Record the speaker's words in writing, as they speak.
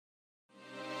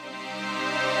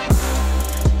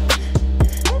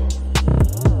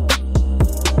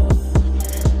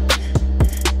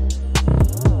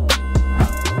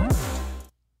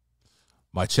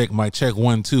check,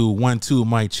 1 2 1 2,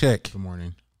 mic check. Good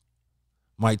morning.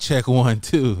 Mic check 1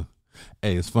 2.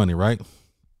 Hey, it's funny, right?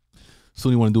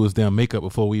 Soon he want to do his damn makeup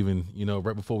before we even,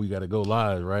 right before we got to go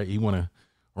live, right? He want to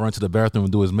run to the bathroom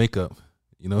and do his makeup,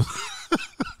 You're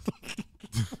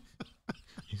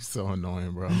so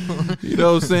annoying, bro. You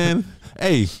know what I'm saying?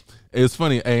 Hey, it's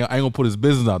funny. Hey, I ain't gonna put his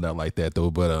business out there like that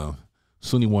though, but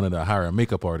soon he wanted to hire a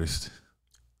makeup artist.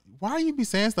 Why do you be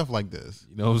saying stuff like this?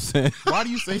 You know what I'm saying? Why do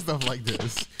you say stuff like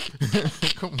this?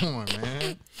 Come on,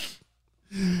 man.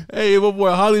 Hey, my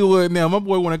boy Hollywood now. My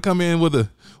boy want to come in with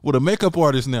a makeup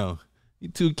artist now. You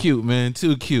too cute, man.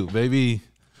 Too cute, baby.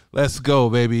 Let's go,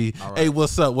 baby. Right. Hey,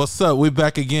 what's up? What's up? We're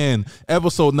back again.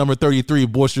 Episode number 33,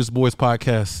 Boisterous Boys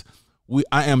Podcast.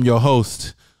 I am your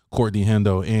host, Courtney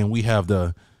Hendo, and we have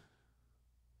the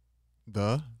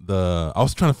I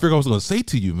was trying to figure out what I was going to say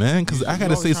to you, man, because I got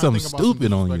to say something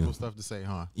stupid on you. Stuff to say,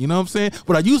 huh? You know what I'm saying?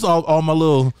 But I use all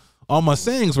my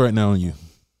sayings right now on you.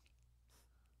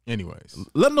 Anyways,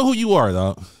 let them know who you are,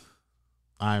 dog.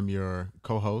 I'm your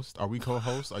co-host. Are we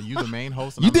co-hosts? Are you the main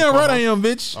host? You damn right I am,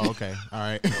 bitch. Oh, okay. All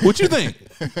right. What you think?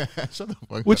 Shut the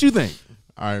fuck up. What you think?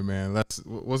 All right, man.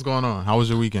 What's going on? How was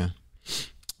your weekend?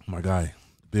 My guy,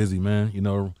 busy, man.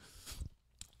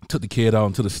 Took the kid out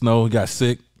into the snow. He got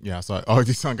sick. Yeah, so your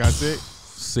son got sick?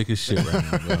 Sick as shit right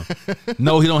now, bro.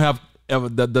 No, he don't have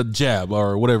the jab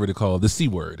or whatever they call it, the C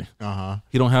word.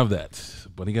 He don't have that,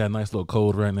 but he got a nice little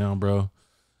cold right now, bro.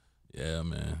 Yeah,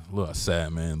 man. A little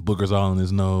sad, man. Boogers all in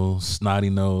his nose, snotty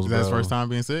nose. Is that his first time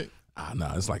being sick?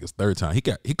 Nah, it's like his third time. He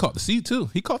caught the C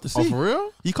too. He caught the C. Oh, for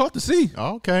real? He caught the C.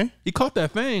 Oh, okay. He caught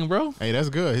that thing, bro. Hey, that's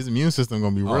good. His immune system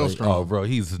gonna be real strong. Oh, bro,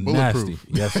 he's nasty.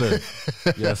 Yes, sir.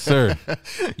 Yes, sir.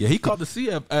 Yeah, he caught the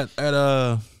C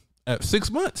at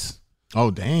 6 months. Oh,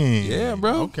 dang. Yeah,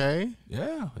 bro. Okay.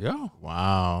 Yeah.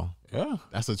 Wow. Yeah.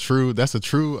 That's a true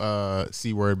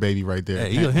C word baby right there.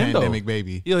 Hey, he a hendo. Pandemic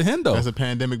baby. He a hendo. That's a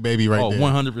pandemic baby right there.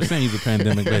 100% he's a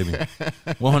pandemic baby.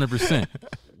 100%.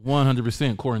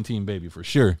 100% quarantine baby for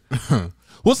sure.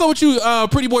 What's up with you,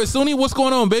 pretty boy Suni? What's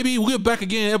going on, baby? We're back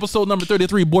again, episode number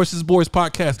 33, Boisterous Boys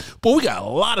Podcast. Boy, we got a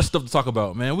lot of stuff to talk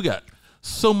about, man. We got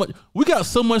so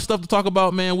much stuff to talk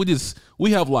about, man.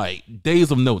 We have like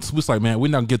days of notes. We're just like, man, we're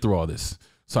not gonna get through all this.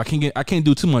 So I can't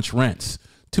do too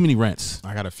many rants.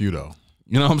 I got a few though.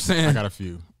 You know what I'm saying? I got a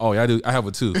few. Oh yeah, I do. I have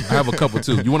a couple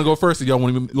too. You want to go first, or y'all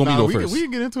want me to go first? We can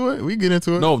get into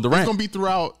it. No, the rant. It's gonna be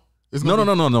throughout.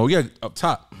 No. Yeah, up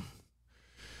top.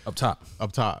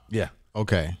 Yeah.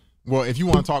 Okay. Well, if you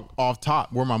want to talk off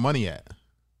top, where my money at?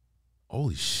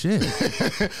 Holy shit.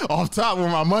 Off top, where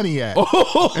my money at?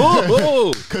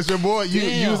 Because your boy,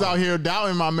 you was out here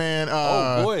doubting my man.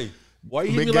 Oh boy. Why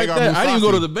you hit me like that? Mousasi. I didn't even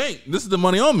go to the bank. This is the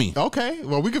money on me. Okay.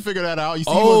 Well, we can figure that out. You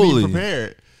see, you wasn't even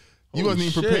prepared. You wasn't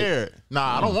even prepared.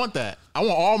 Nah, I don't want that. I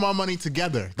want all my money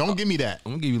together. Don't give me that.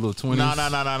 I'm gonna give you a little 20s.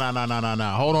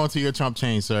 Nah. Hold on to your chump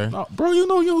change, sir. No, bro, you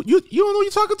don't know who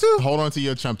you're talking to? Hold on to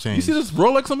your chump change. You see this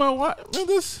Rolex on my watch? Look at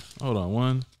this. Hold on,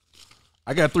 one.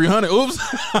 I got 300. Oops. Hey,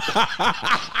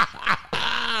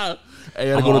 I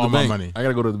gotta go to the bank. I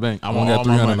gotta go to the bank. I only got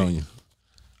 300 on you.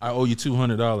 I owe you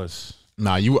 $200.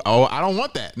 Nah, I don't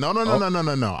want that. No.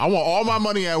 I want all my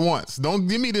money at once. Don't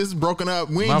give me this broken up.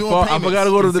 We ain't doing payments. I forgot to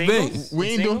go to the bank. We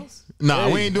ain't doing. Nah,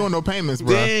 we ain't doing no payments,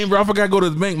 bro. Damn, bro, I forgot to go to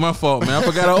the bank. My fault, man. I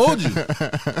forgot I owed you.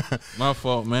 My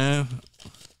fault, man.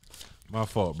 My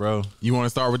fault, bro. You want to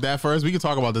start with that first? We can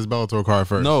talk about this Bellator card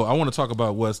first. No, I want to talk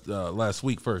about what's last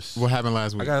week first. What happened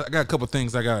last week? I got a couple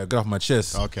things I got to get off my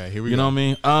chest. Okay, here we go. You know what I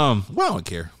mean? Well, I don't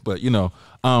care, but we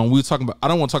were talking about. I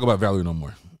don't want to talk about Valerie no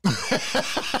more.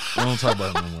 I don't talk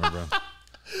about her no more, bro.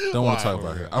 Don't want to talk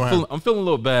about her. I'm feeling a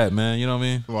little bad, man. You know what I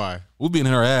mean? Why? We've been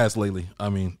in her ass lately. I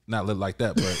mean, not like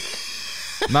that,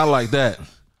 but not like that.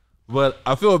 But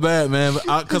I feel bad, man,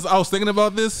 because I was thinking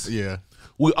about this. Yeah.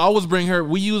 We always bring her.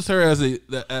 We use her as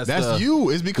that's you.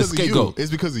 It's because of you.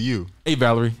 It's because of you. Hey,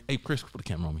 Valerie. Hey, Chris, put the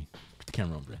camera on me. Put the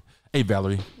camera on me. Hey,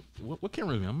 Valerie. What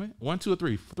camera is me? I'm 1, 2, or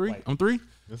 3. 3. I'm 3.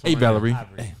 Hey, Valerie.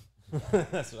 Hey.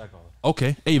 That's what I call it.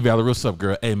 Okay. Hey, Valerie, what's up,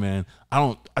 girl? Hey, man,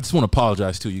 I just want to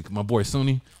apologize to you. My boy,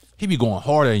 Suni, he be going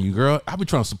hard at you, girl. I be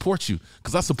trying to support you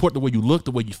because I support the way you look,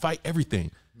 the way you fight,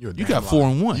 everything. You got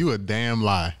 4-1. You a damn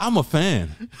lie. I'm a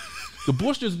fan. The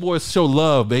Boisterous Boys show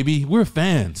love, baby. We're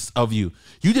fans of you.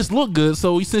 You just look good,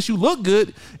 so since you look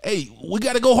good, hey, we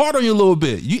got to go hard on you a little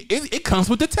bit. It comes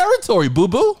with the territory,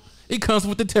 boo-boo. It comes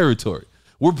with the territory.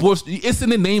 It's in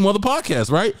the name of the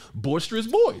podcast, right? Boisterous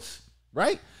Boys,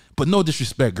 right? But no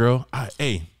disrespect, girl.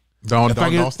 Hey. Don't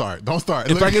start. Don't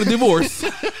start. If I get a divorce.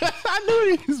 I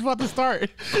knew he was about to start.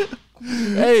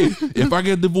 Hey, if I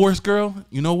get a divorce, girl,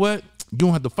 you know what? You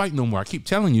don't have to fight no more. I keep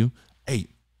telling you, hey,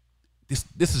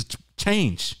 this is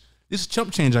change. This is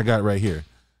chump change I got right here.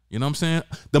 You know what I'm saying?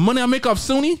 The money I make off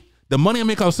Sunni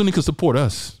could support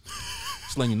us.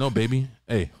 Just letting you know, baby.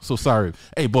 Hey, so sorry.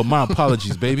 Hey, but my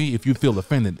apologies, baby, if you feel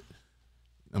offended.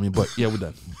 I mean, but yeah, we're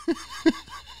done.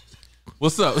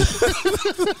 What's up? What's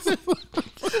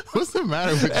the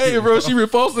matter with you? Hey, bro, she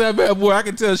reposted that bad boy. I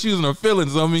can tell she was in her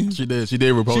feelings on me. She did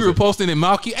repost. She reposted it,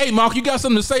 Malky. Hey, Malky, you got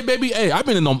something to say, baby? Hey, I've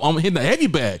been I'm hitting the heavy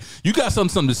bag. You got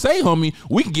something to say, homie?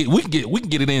 We can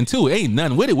get it in too. Ain't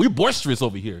nothing with it. We're boisterous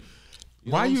over here.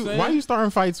 Why you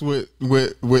starting fights with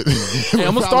Hey,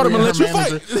 I'm gonna start them and let you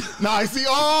fight. Nah, I see.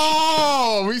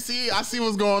 Oh, I see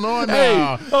what's going on now. Hey,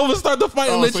 I'm gonna start the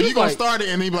fight and let you fight. So you gonna start it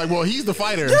and he be like, well, he's the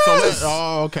fighter. Yes.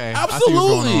 So okay.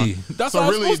 Absolutely. That's how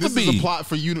really, it's supposed to be. This is a plot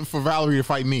for Valerie to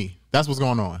fight me. That's what's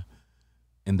going on.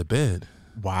 In the bed.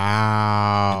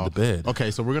 Wow. In the bed.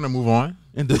 Okay, so we're gonna move on.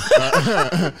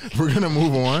 We're gonna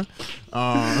move on.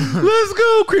 Let's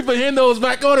go. Creeper Hendo's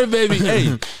back on it, baby.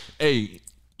 Hey.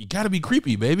 You gotta be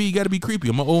creepy, baby. You gotta be creepy.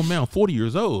 I'm an old man. I'm 40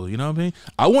 years old. You know what I mean?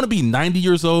 I want to be 90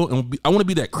 years old, and I want to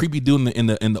be that creepy dude in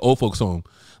the old folks home.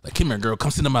 Like, come here, girl.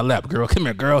 Come sit on my lap, girl. Come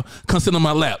here, girl. Come sit on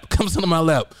my lap. Come sit on my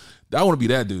lap. I want to be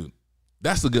that dude.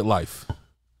 That's a good life.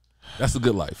 That's a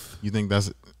good life. You think that's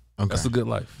okay? That's a good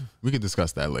life. We can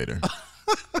discuss that later.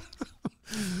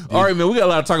 All right, man. We got a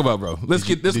lot to talk about, bro. Let's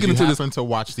get into this. Did you happen to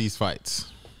watch these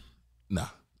fights? Nah.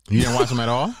 You didn't watch them at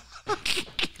all?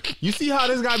 You see how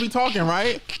this guy be talking,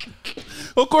 right?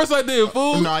 Of course I did,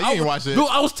 fool. No, you didn't watch it. Dude,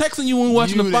 I was texting you when we were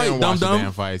watching the fight, dumb.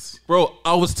 Damn fights. Bro,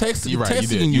 I was texting you.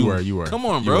 You were. Come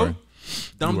on, bro.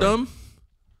 Dumb.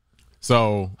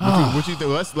 So, what you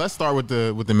think? Let's start with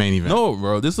the main event. No,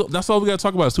 bro. That's all we got to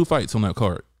talk about is 2 fights on that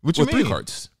card. What you mean? 3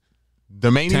 cards.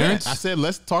 The main Terrence? event. I said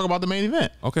let's talk about the main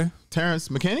event. Okay. Terrence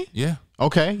McKinney? Yeah.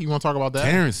 Okay. You want to talk about that?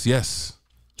 Terrence, yes.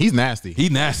 He's nasty.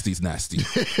 He's nasty.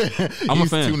 I'm a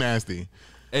fan. He's too nasty.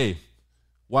 Hey,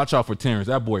 watch out for Terrence.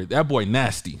 That boy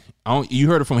nasty. You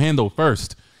heard it from Hendo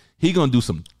first. He gonna do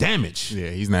some damage. Yeah,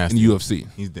 he's nasty in the UFC.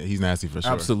 He's nasty for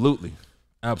sure. Absolutely.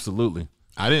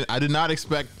 I did not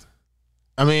expect.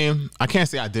 I mean, I can't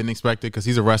say I didn't expect it because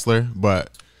he's a wrestler,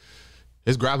 but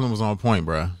his grappling was on point,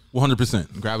 bro.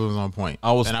 100%. Grappling was on point.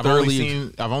 I've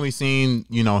only seen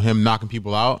him knocking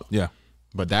people out. Yeah.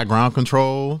 But that ground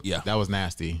control, yeah, that was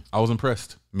nasty. I was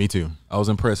impressed. Me too. I was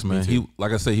impressed, man. He,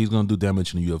 like I say, he's gonna do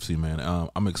damage in the UFC, man.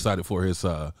 I'm excited for his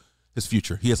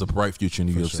future. He has a bright future in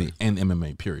the UFC and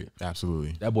MMA. Period.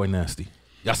 Absolutely. That boy nasty.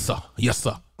 Yes, sir.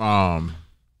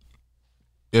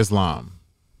 Islam.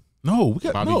 No, we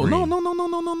got Bobby no.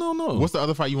 What's the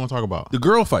other fight you want to talk about? The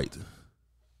girl fight.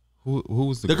 Who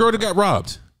was the girl that got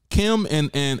robbed? Kim and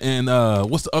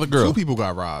what's the other girl? 2 people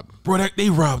got robbed. Bro, they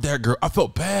robbed that girl. I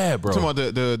felt bad, bro. Talking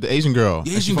about the Asian girl.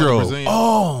 The Asian girl.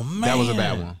 Oh, man. That was a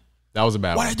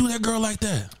bad one. Why they do that girl like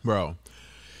that? Bro.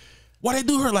 Why they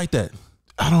do her like that?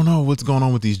 I don't know what's going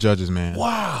on with these judges, man.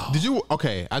 Wow.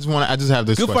 Okay, I just have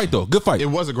this Good question. Fight, though. Good fight. It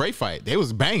was a great fight. They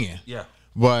was banging. Yeah.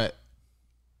 But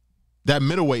that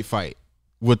middleweight fight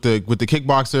with the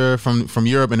kickboxer from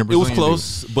Europe and the Brazilian it was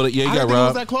close, but yeah, he got robbed. It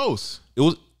was that close. It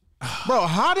was. Bro,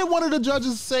 how did one of the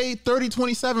judges say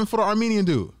 30-27 for the Armenian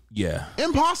dude? Yeah.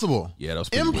 Impossible. Yeah, that was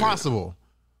pretty impossible. Weird.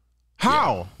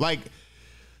 How? Yeah. Like,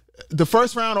 the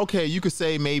first round, okay, you could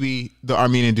say maybe the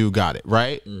Armenian dude got it,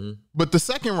 right? Mm-hmm. But the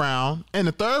second round and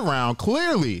the third round,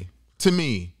 clearly, to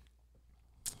me,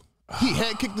 he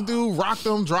head kicked the dude, rocked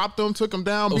him, dropped him, took him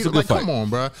down. Beat him. Like, come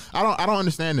on, bro. I don't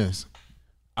understand this.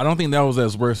 I don't think that was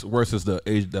as worse as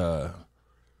the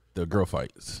girl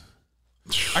fights.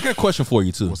 I got a question for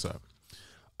you too. What's up?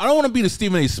 I don't want to be the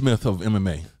Stephen A. Smith of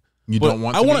MMA. You don't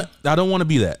want to? I don't want to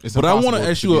be that. It's but I want to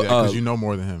ask you because you know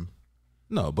more than him.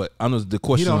 No, but I know the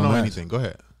question. You don't know anything. Go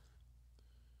ahead.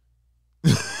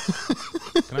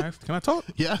 Can I talk?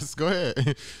 Yes, go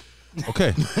ahead.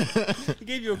 Okay. He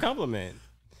gave you a compliment.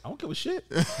 I don't give a shit.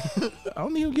 I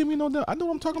don't even give me no doubt. I know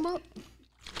what I'm talking about.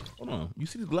 Hold on. You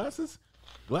see the glasses?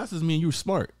 Glasses mean you're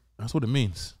smart. That's what it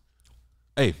means.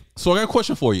 Hey, so I got a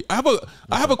question for you. I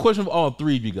have a question for all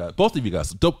 3 of you guys. Both of you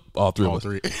guys. All 3 of us.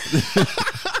 3.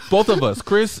 Both of us.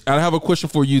 Chris, I have a question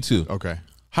for you too. Okay.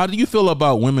 How do you feel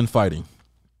about women fighting?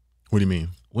 What do you mean?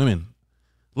 Women.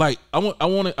 Like,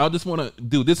 I just want to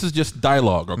do, this is just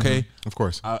dialogue, okay? Mm-hmm. Of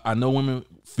course. I know women,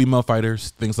 female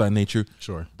fighters, things like nature.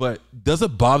 Sure. But does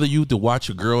it bother you to watch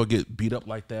a girl get beat up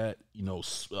like that? You know,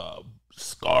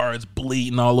 scars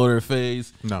bleeding all over her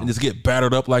face. No. And just get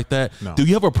battered up like that. No. Do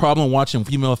you have a problem watching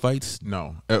female fights?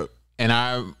 No. And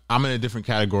I'm in a different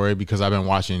category because I've been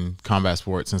watching combat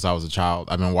sports since I was a child.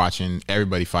 I've been watching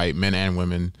everybody fight, men and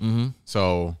women. Mm-hmm.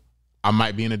 So I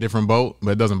might be in a different boat,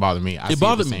 but it doesn't bother me. I see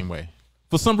it the same way.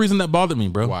 For some reason, that bothered me,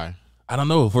 bro. Why? I don't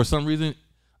know. For some reason,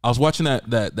 I was watching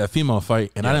that female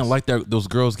fight, and I didn't like those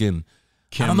girls getting.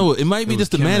 Kim, I don't know. It might be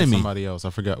just the Kim man and in me. Somebody else. I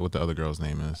forgot what the other girl's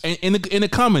name is. And in the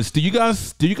comments, do you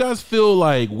guys feel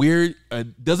like weird?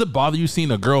 Does it bother you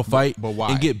seeing a girl fight but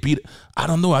why? and get beat? I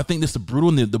don't know. I think this the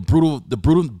brutalness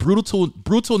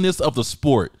of the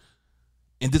sport,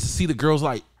 and just to see the girls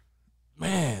like,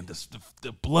 man,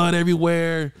 the blood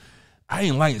everywhere. I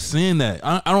ain't like seeing that.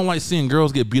 I don't like seeing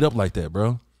girls get beat up like that,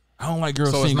 bro. I don't like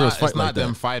girls seeing girls fight like that. It's not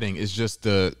them fighting. It's just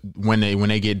when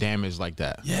they get damaged like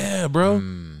that. Yeah, bro.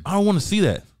 I don't want to see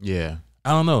that. Yeah.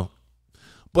 I don't know.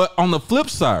 But on the flip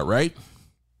side, right?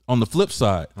 On the flip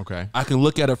side, okay, I can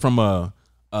look at it from a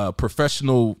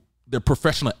professional. They're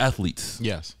professional athletes.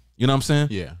 Yes. You know what I'm saying?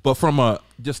 Yeah. But from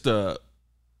just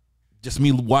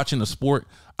me watching the sport,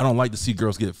 I don't like to see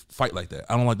girls get fight like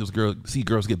that. I don't like see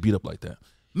girls get beat up like that.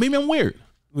 Maybe I'm weird.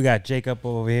 We got Jacob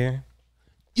over here.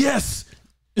 Yes.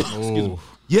 Excuse me.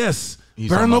 Yes. He's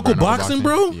Bare talking about knuckle bare knuckle boxing,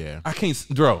 bro. Yeah. I can't,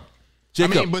 bro.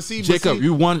 Jacob, I mean, but see,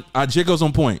 you won. Jacob's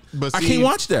on point. But I can't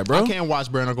watch that, bro. I can't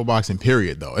watch bare knuckle boxing.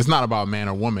 Period. Though it's not about man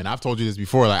or woman. I've told you this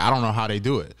before. Like I don't know how they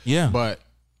do it. Yeah. But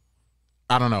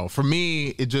I don't know. For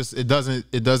me, it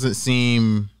doesn't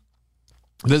seem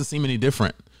any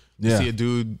different. Yeah. You see a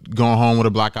dude going home with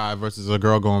a black eye versus a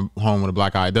girl going home with a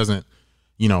black eye. It doesn't,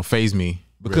 faze me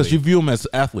because really. you view them as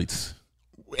athletes.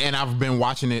 And I've been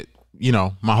watching it,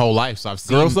 my whole life. So I've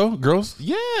seen Girls though. Girls.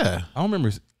 Yeah. I don't remember.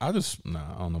 I don't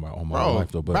know about all my whole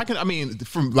life though. But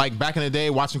from back in the day,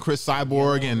 watching Chris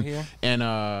Cyborg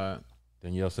and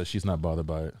Danielle says she's not bothered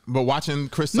by it. But watching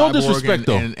Chris No Cyborg disrespect,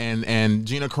 though. and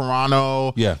Gina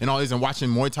Carano, and all these, and watching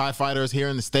Muay Thai fighters here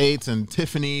in the States and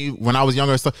Tiffany when I was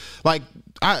younger and stuff. Like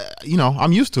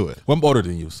I'm used to it. Well, I'm older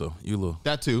than you, so you little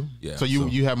that too. Yeah. So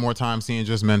you have more time seeing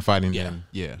just men fighting. Yeah. Than,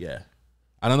 yeah. Yeah.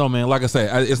 I don't know, man. Like I say,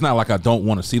 it's not like I don't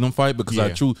want to see them fight because I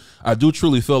do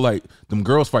truly feel like them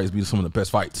girls fights be some of the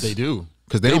best fights. They do.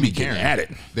 Because they don't be getting caring at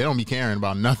it. They don't be caring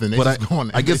about nothing. They But just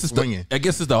going. I guess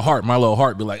it's the heart. My little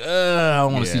heart be like, I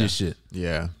don't want to see this shit.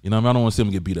 Yeah. You know what I mean? I don't want to see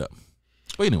them get beat up.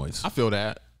 But anyways. I feel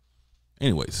that.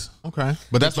 Anyways. Okay.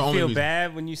 But that's the only Did you feel reason.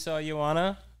 bad when you saw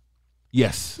Joanna?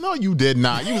 Yes. No, you did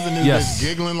not. You was in this bitch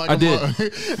giggling like I a did.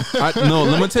 No,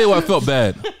 let me tell you why I felt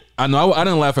bad. I know I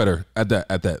didn't laugh at her at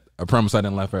that. I promise I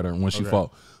didn't laugh at her when she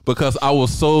fought because I was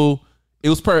so. It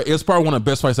was probably one of the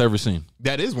best fights I ever seen.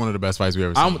 That is one of the best fights we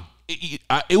ever seen.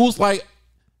 It was like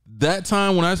that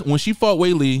time when she fought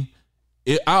Wei Lee,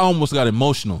 I almost got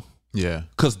emotional. Yeah,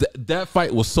 because that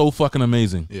fight was so fucking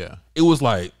amazing. Yeah, it was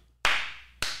like,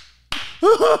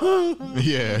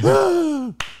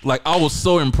 yeah, like I was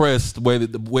so impressed the way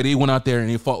they went out there and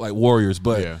they fought like warriors.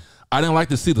 But I didn't like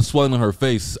to see the swelling in her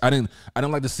face. I didn't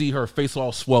like to see her face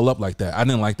all swell up like that. I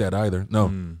didn't like that either. No,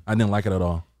 I didn't like it at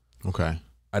all. Okay,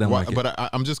 I didn't like it. But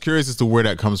I'm just curious as to where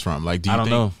that comes from. Like, I don't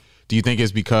know. Do you think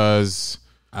it's because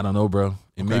I don't know, bro?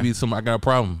 It may be I got a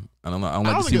problem. I don't know. I don't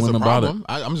like to see women bothered.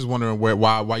 I'm just wondering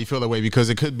why you feel that way, because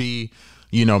it could be,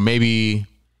 maybe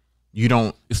you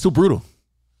don't. It's too brutal.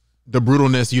 The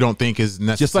brutalness you don't think is necessarily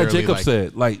just like Jacob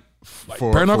said, like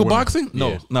bare knuckle boxing.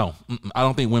 No, I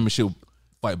don't think women should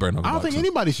fight bare knuckle boxing. I don't think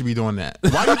anybody should be doing that.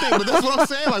 Why do you think? But that's what I'm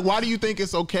saying. Like, why do you think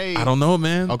it's okay? I don't know,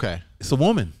 man. Okay, it's a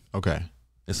woman. Okay,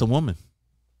 it's a woman.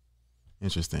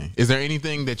 Interesting. Is there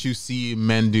anything that you see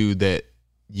men do that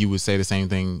you would say the same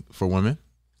thing for women?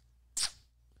 You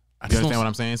understand what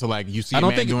I'm saying? So like, you see a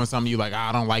man doing something, you like,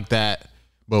 I don't like that,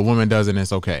 but a woman does it and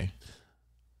it's okay.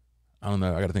 I don't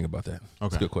know. I got to think about that. Okay.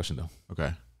 That's a good question though.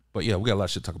 Okay. But yeah, we got a lot of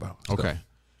shit to talk about. Let's go.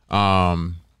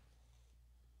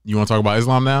 You want to talk about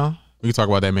Islam now? We can talk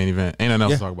about that main event. Ain't nothing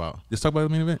else to talk about. Let's talk about the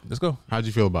main event. Let's go. How'd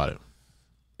you feel about it?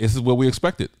 This is what we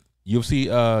expected.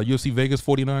 UFC Vegas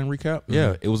 49 recap.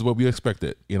 Yeah, it was what we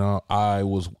expected.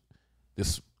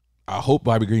 I hope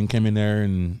Bobby Green came in there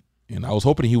and I was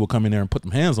hoping he would come in there and put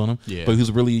them hands on him. Yeah. But he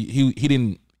was really he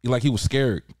didn't, like, he was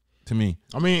scared to me.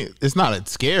 I mean, it's not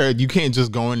scared. You can't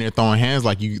just go in there throwing hands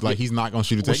like he's not gonna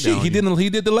shoot a takedown. He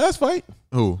did the last fight.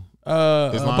 Who?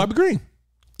 Bobby Green.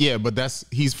 Yeah, but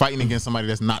he's fighting against somebody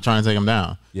that's not trying to take him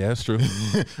down. Yeah, that's true.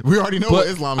 We already know what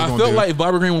Islam is going to do. I felt like if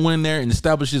Bobby Green went in there and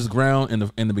established his ground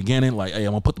in the beginning, like, hey,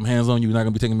 I'm going to put them hands on you. You're not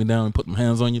going to be taking me down and put them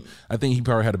hands on you. I think he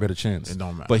probably had a better chance. It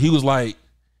don't matter. But he was like,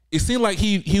 it seemed like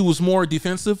he was more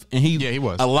defensive and he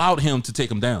was allowed him to take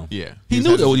him down. Yeah. He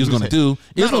knew what he was going to do.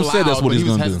 Islam said that's what he was going to do.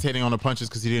 He was hesitating on the punches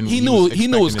because he knew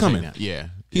it was coming. Yeah.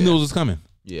 He knew it was coming.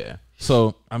 Yeah.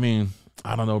 So, I mean,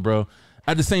 I don't know, bro.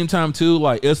 At the same time, too,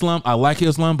 like Islam, I like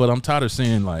Islam, but I'm tired of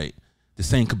seeing like the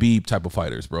same Khabib type of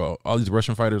fighters, bro. All these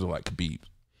Russian fighters are like Khabib,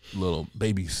 little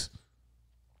babies.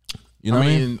 You know what I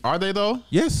mean? Are they though?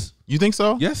 Yes. You think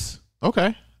so? Yes.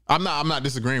 Okay. I'm not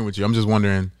disagreeing with you. I'm just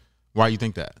wondering Why you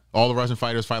think that? All the Russian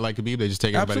fighters fight like Khabib. They just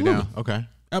take everybody down. Okay.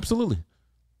 Absolutely.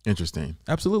 Interesting.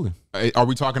 Absolutely. Are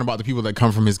we talking about the people that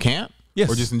come from his camp? Yes.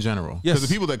 Or just in general? Yes. Because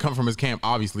the people that come from his camp,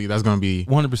 obviously, that's going to be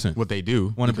 100%. what they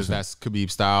do. 100%. Because that's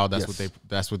Khabib style.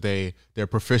 That's what they're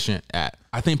proficient at.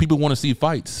 I think people want to see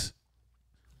fights.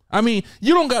 I mean,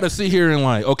 you don't got to sit here and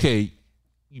like, okay,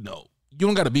 you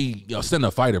don't got to be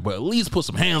stand-up fighter, but at least put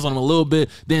some hands on him a little bit,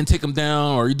 then take him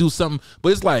down, or you do something.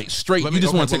 But it's like straight. You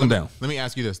just want to take him down. Let me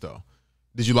ask you this though: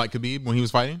 did you like Khabib when he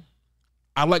was fighting?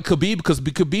 I like Khabib because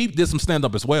Khabib did some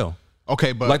stand-up as well.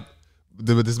 Okay, but like,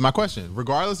 this is my question.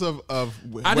 Regardless of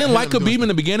I didn't like Khabib in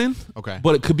the beginning. Okay,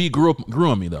 but Khabib grew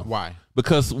on me though. Why?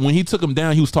 Because when he took him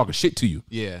down, he was talking shit to you.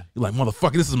 Yeah, you're like,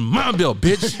 motherfucker, this is my belt,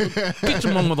 bitch. Get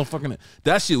your motherfucking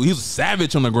that shit. He was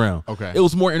savage on the ground. Okay, it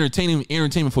was more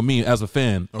entertainment for me as a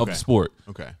fan of the sport.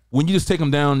 Okay, when you just take him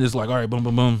down, just like, all right, boom,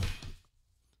 boom, boom.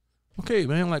 Okay,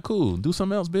 man, like, cool. Do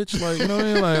something else, bitch. Like, you know what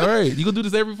I mean? Like, all right, you gonna do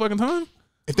this every fucking time?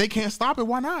 If they can't stop it,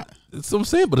 why not? That's what I'm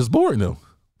saying, but it's boring though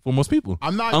for most people.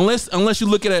 I'm not unless you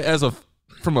look at it as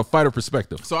from a fighter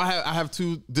perspective. So I have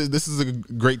two. This is a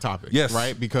great topic, yes,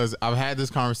 right? Because I've had this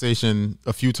conversation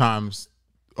a few times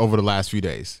over the last few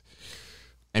days,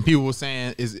 and people were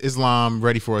saying, "Is Islam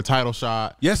ready for a title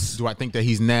shot?" Yes. Do I think that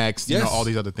he's next? Yes. You know, all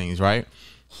these other things, right?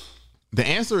 The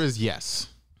answer is yes.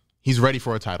 He's ready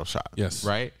for a title shot. Yes.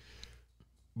 Right.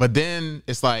 But then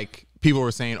it's like people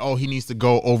were saying, "Oh, he needs to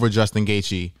go over Justin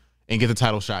Gaethje and get the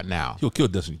title shot now." He'll kill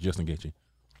Justin Gaethje.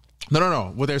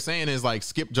 No. What they're saying is like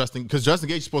skip Justin because Justin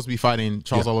Gaethje's supposed to be fighting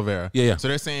Charles Oliveira. Yeah. So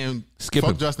they're saying skip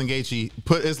fuck him. Justin Gaethje,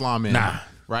 put Islam in. Nah.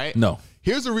 Right? No.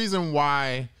 Here's the reason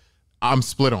why I'm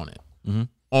split on it. Mm-hmm.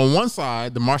 On one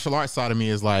side, the martial arts side of me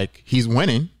is like he's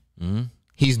winning. Mm-hmm.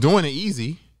 He's doing it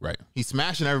easy. Right. He's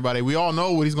smashing everybody. We all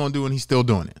know what he's going to do, and he's still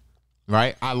doing it.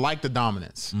 Right? I like the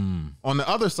dominance. On the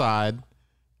other side,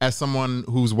 as someone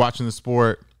who's watching the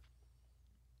sport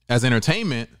as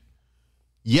entertainment,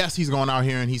 yes, he's going out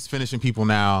here and he's finishing people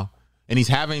now, and he's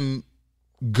having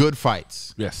good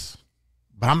fights. Yes.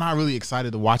 But I'm not really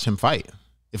excited to watch him fight,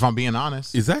 if I'm being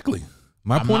honest. Exactly.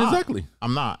 My point exactly.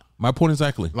 I'm not. My point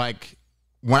exactly. Like,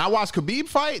 when I watched Khabib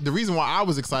fight, the reason why I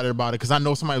was excited about it, because I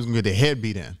know somebody was going to get their head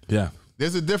beat in. Yeah.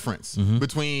 There's a difference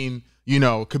between,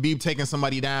 Khabib taking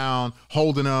somebody down,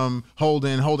 holding them,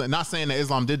 holding. Not saying that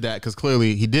Islam did that, because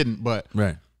clearly he didn't, but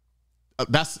right.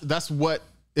 That's what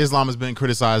Islam has been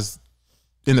criticized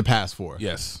in the past for.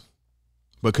 Yes.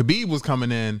 But Khabib was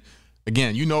coming in,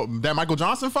 again, that Michael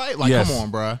Johnson fight? Like, yes. come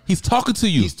on, bro. He's talking to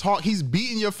you. He's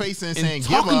beating your face and saying,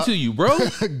 talking give up. to you, bro.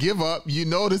 Give up. You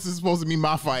know this is supposed to be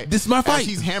my fight. This is my fight. As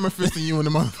he's hammer fisting you in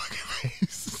the motherfucking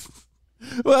face.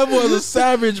 Well, that boy's a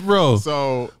savage, bro.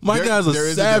 So my guy's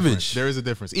a savage. There is a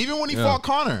difference. Even when he fought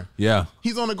Conor,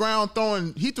 he's on the ground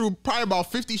throwing. He threw probably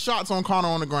about 50 shots on Conor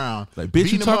on the ground. Like,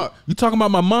 bitch, you talking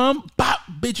about my mom? Bop,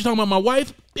 bitch, you talking about my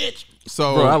wife? Bitch.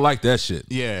 So, bro, I like that shit.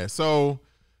 Yeah. So,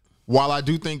 while I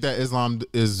do think that Islam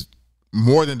is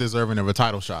more than deserving of a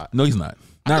title shot, no, he's not.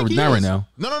 Not right now.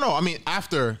 No. I mean,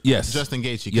 after Justin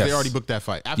Gaethje, because they already booked that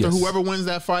fight. After whoever wins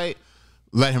that fight,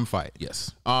 let him fight.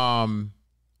 Yes.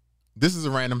 This is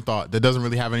a random thought that doesn't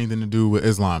really have anything to do with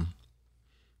Islam.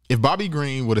 If Bobby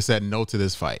Green would have said no to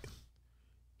this fight,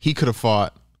 he could have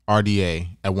fought RDA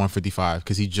at 155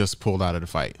 because he just pulled out of the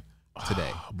fight today.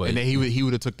 And then he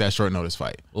would have took that short notice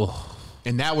fight.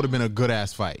 And that would have been a good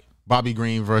ass fight. Bobby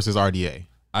Green versus RDA.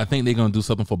 I think they're gonna do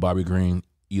something for Bobby Green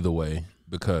either way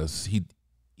because he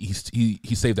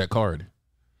saved that card.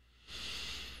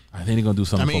 I think they're gonna do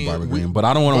something for Bobby Green, but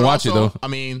I don't want to watch it though. I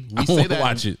mean, we say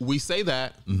that. We say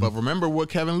that, but remember what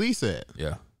Kevin Lee said.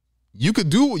 Yeah, you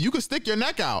could stick your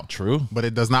neck out. True, but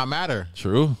it does not matter.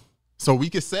 True. So we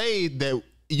could say that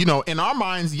in our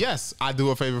minds, yes, I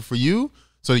do a favor for you,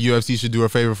 so the UFC should do a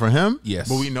favor for him. Yes,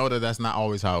 but we know that that's not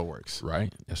always how it works.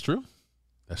 Right. That's true.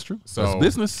 That's true. So that's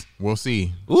business. We'll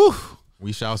see. Ooh,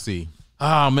 we shall see.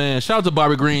 Oh, man. Shout out to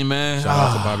Bobby Green, man. Shout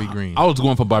out to Bobby Green. I was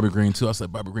going for Bobby Green, too. I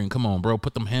said, Bobby Green, come on, bro.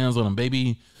 Put them hands on him,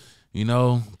 baby.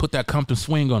 Put that Compton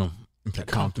swing on him. That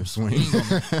Compton swing.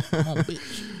 Come on,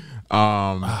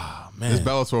 bitch. Man. This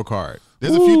Bellator card.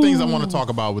 There's a few things I want to talk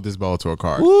about with this Bellator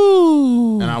card.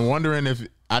 Ooh. And I'm wondering if,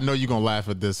 I know you're going to laugh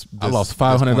at this. I lost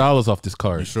 $500 off this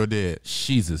card. You sure did.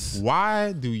 Jesus.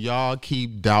 Why do y'all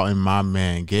keep doubting my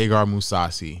man, Gegard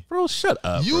Mousasi? Bro, shut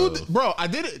up, bro, I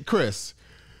did it, Chris.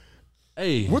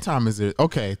 Hey, what time is it?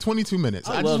 Okay, 22 minutes.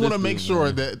 I just want to make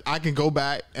sure that I can go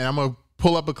back and I'm gonna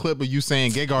pull up a clip of you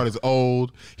saying Gegard is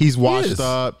old, he's washed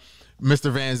up,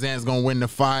 Mr. Van Zandt's gonna win the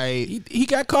fight. He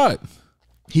got caught.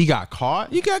 He got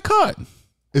caught. He got caught.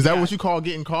 Is that what you call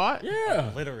getting caught? Yeah,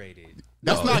 obliterated.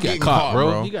 That's not getting caught,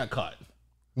 bro. He got caught.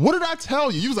 What did I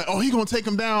tell you? You was like, oh, he gonna take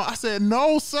him down. I said,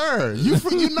 no, sir. You're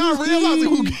not realizing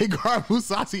who Gegard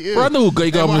Mousasi is. Bro, I know who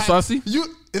Gegard Mousasi.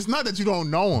 It's not that you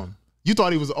don't know him. You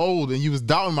thought he was old and you was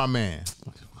doubting my man.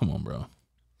 Come on, bro.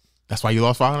 That's why you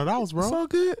lost $500, bro. It's all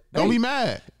good. Don't be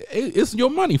mad. It's your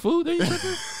money, fool. You know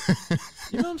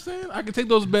what I'm saying? I can take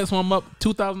those bets when I'm up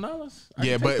 $2,000.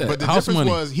 Yeah, but the difference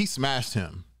was he smashed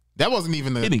him. That wasn't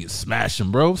even the. He didn't smash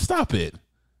him, bro. Stop it.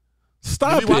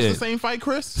 Stop Did we watch it. the same fight,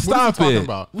 Chris? Stop what is he it. talking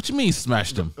about? What you mean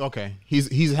smashed him? Okay,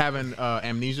 he's having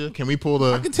amnesia. Can we pull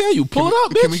the? I can tell you. Pull it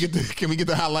up, bitch. Can we get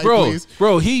the highlight, bro, please?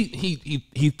 Bro,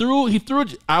 he threw.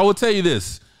 I will tell you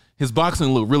this. His boxing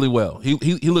looked really well. He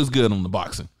looks good on the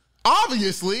boxing.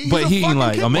 Obviously, but he ain't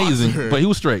like amazing. Boxer. But he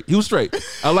was straight.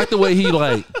 I like the way he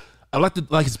like. I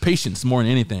like his patience more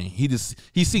than anything. He's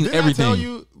seen Didn't everything. I tell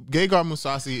you, Gegard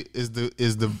Mousasi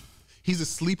he's the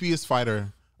sleepiest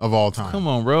fighter of all time. Come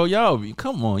on, bro,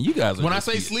 come on, you guys. When I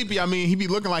say sleepy, I mean he be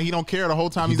looking like he don't care the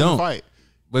whole time he's in the fight.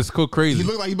 But it's cool, crazy. He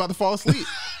looked like he about to fall asleep,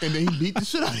 and then he beat the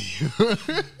shit out of you.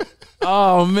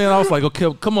 Oh man, I was like,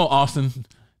 okay, come on, Austin.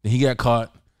 Then he got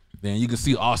caught. Then you can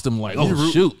see Austin like,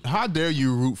 oh shoot. How dare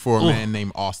you root for a man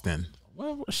named Austin?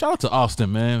 Well, shout out to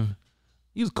Austin, man.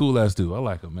 He's a cool ass dude. I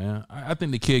like him, man. I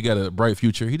think the kid got a bright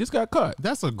future. He just got caught.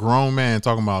 That's a grown man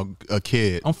talking about a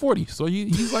kid. I'm 40, so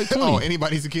he's like 20. Oh,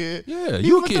 anybody's a kid? Yeah,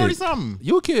 you a kid. 30-something.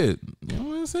 You a kid. You know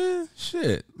what I'm saying?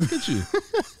 Shit, look at you.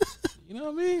 You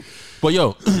know what I mean? But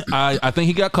yo, I think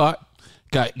he got caught.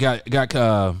 Got hit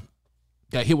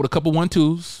with a couple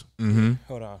 1-2s. Mm-hmm.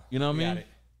 Hold on. You know what I mean?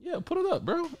 Yeah, put it up,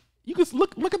 bro. You can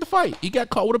look at the fight. He got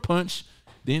caught with a punch.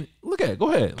 Then look at it.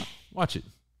 Go ahead. Watch it.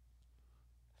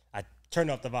 I turned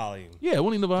off the volume. Yeah,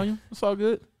 we'll need the volume. It's all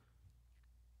good.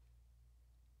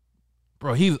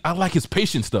 Bro, I like his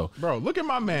patience though. Bro, look at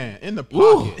my man in the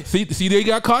pocket. Ooh, see, they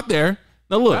got caught there.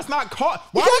 Now look. That's not caught.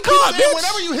 Why got caught, bitch?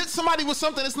 Whenever you hit somebody with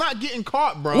something, it's not getting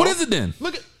caught, bro. What is it then?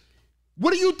 Look at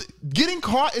what are you getting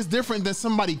caught is different than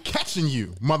somebody catching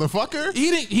you, motherfucker.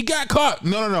 He got caught.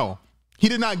 No. He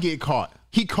did not get caught.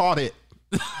 He caught it.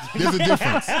 There's a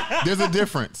difference. There's a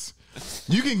difference.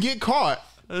 You can get caught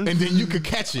and then you can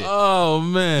catch it. Oh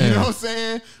man. You know what I'm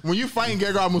saying? When you fighting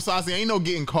Gegard Mousasi, ain't no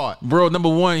getting caught. Bro, number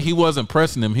one, he wasn't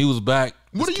pressing him. He was back.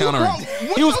 What are you countering?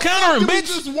 He was countering, bitch.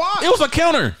 Just watch? It was a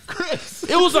counter. Chris.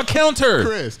 It was a counter.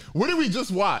 Chris, what did we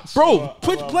just watch?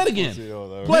 Play it again.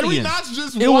 Play it again.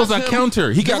 It was a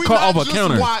counter. He got caught off a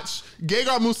counter. Watch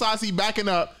Gegard Mousasi backing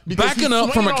up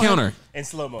from a counter. In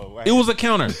slow-mo. Right? It was a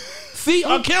counter. See,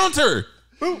 a counter.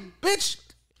 Bitch,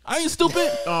 I ain't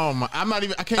stupid. Oh my! I'm not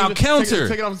even. I can't. A even counter.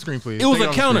 Take it off the screen, please. It was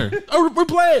a counter.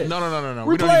 Replay it. No.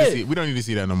 We don't need to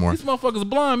see that no more. This motherfucker's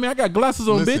blind, man. I got glasses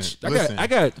on, bitch. I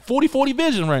got 40/40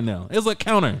 vision right now. It's a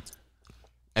counter.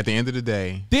 At the end of the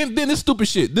day, then this stupid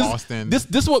shit. Austin.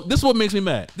 This what makes me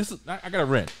mad. I got a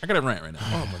rant. I got a rant right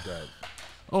now.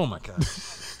 Oh my god.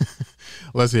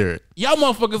 Let's hear it. Y'all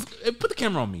motherfuckers, put the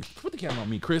camera on me. Put the camera on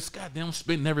me, Chris. Goddamn, I'm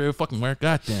spitting every fucking word.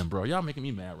 Goddamn, bro. Y'all making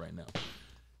me mad right now.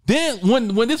 Then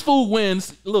when this fool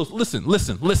wins, listen,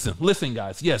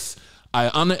 guys. Yes,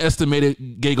 I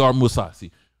underestimated Gegard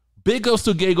Mousasi. Big ups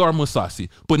to Gegard Mousasi.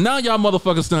 But now y'all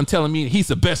motherfuckers done telling me he's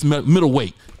the best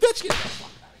middleweight. Bitch, get the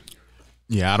fuck out of here.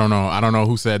 Yeah, I don't know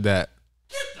who said that.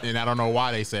 And I don't know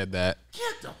why they said that.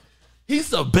 He's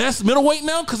the best middleweight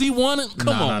now because he won it.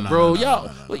 Come on, bro.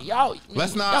 Y'all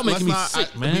making me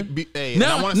sick, man.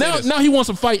 Now he wants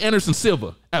to fight Anderson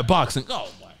Silva at boxing. Oh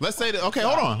my. Let's say that. Okay,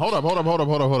 hold up.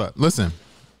 Listen.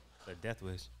 A death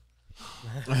wish.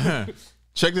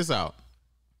 Check this out.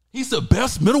 He's the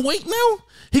best middleweight now.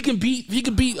 He can beat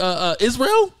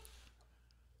Israel.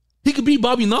 He can beat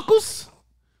Bobby Knuckles.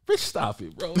 Bitch, stop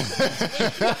it, bro.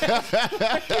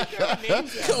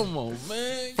 Come on,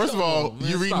 man. First of all,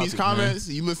 you reading these comments,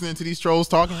 you listening to these trolls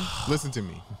talking? Listen to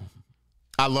me.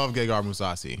 I love Gegard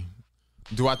Mousasi.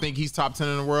 Do I think he's top 10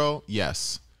 in the world?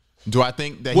 Yes. Do I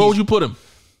think that where would you put him?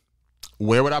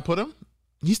 Where would I put him?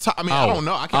 He's top. I mean, I don't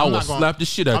know. I will slap the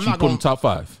shit out you. Put him top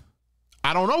 5.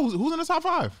 I don't know who's in the top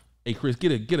 5. Hey, Chris,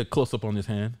 get a close up on this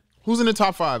hand. Who's in the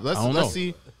top 5? Let's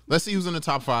see. Let's see who's in the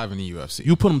top 5 in the UFC.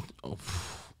 You put him. Oh.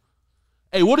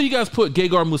 Hey, what do you guys put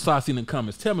Gegard Mousasi in the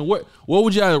comments? Tell me what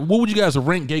would you guys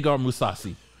rank Gegard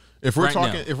Mousasi? If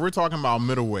we're talking about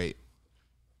middleweight,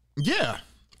 yeah,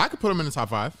 I could put him in the top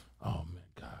 5. Oh man,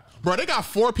 God, bro, they got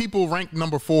 4 people ranked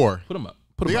number 4. Put him up.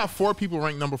 They got 4 people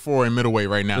ranked number 4 in middleweight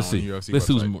right now. Let's see. On the UFC Let's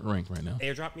see website. who's ranked right now.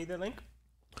 Airdrop me the link.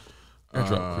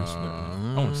 Airdrop Chris.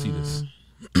 I want to see this.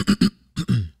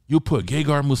 You put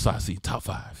Gegard Mousasi top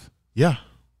 5. Yeah.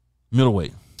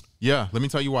 Middleweight. Yeah. Let me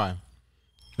tell you why.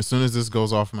 As soon as this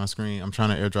goes off my screen, I'm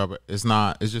trying to airdrop it. It's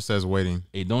not. It just says waiting.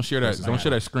 Hey, don't share that. Don't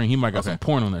share that screen. He might got some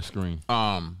porn on that screen.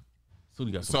 So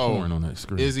he got some porn on that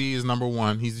screen. Izzy is number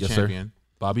 1. He's the champion. Sir.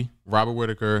 Bobby, Robert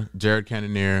Whitaker, Jared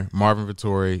Cannonier, Marvin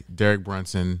Vettori, Derek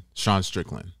Brunson, Sean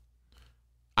Strickland.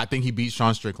 I think he beats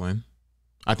Sean Strickland.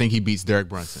 I think he beats Derek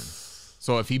Brunson.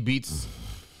 So if he beats,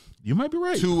 you might be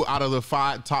right. 2 out of the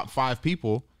top 5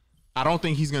 people, I don't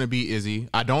think he's going to beat Izzy.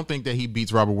 I don't think that he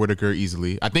beats Robert Whitaker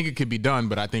easily. I think it could be done,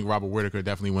 but I think Robert Whitaker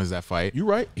definitely wins that fight. You're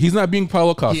right. He's not being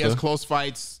Paulo Costa. He has close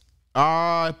fights.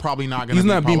 Probably not going to. He's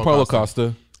not being Paulo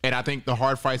Costa. And I think the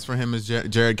hard fights for him is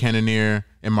Jared Cannonier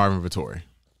and Marvin Vettori.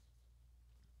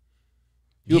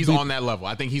 He's on that level.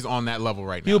 I think he's on that level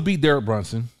right now. He'll beat Derek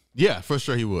Brunson. Yeah, for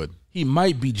sure he would. He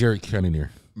might beat Jared Cannonier.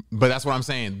 But that's what I'm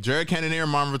saying. Jared Cannonier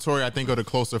and Marvin Vettori, I think, are the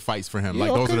closer fights for him. Yeah,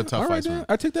 those are the tough fights for him.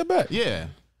 I take that back. Yeah.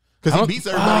 Because he beats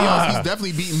everybody else. He's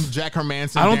definitely beating Jack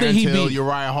Hermanson, Darren Till,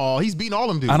 Uriah Hall. He's beating all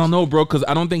them dudes. I don't know, bro, because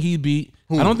I don't think he beat.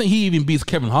 Who? I don't think he even beats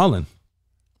Kevin Holland.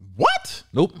 What?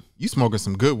 Nope. You smoking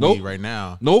some good weed right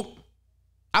now. Nope.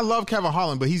 I love Kevin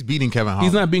Holland, but he's beating Kevin Holland.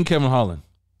 He's not beating Kevin Holland.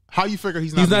 How you figure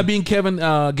he's not? He's not beating Kevin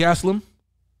Gaslam.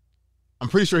 I'm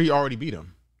pretty sure he already beat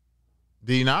him.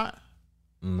 Did he not?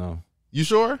 No. You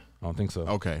sure? I don't think so.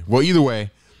 Okay. Well, either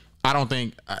way, I don't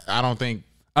think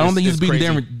he's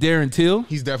beating Darren Till.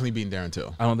 He's definitely beating Darren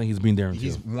Till. I don't think he's beating Darren Till.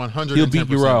 He's 110%. He'll beat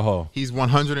Uriah Hall. He's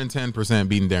 110%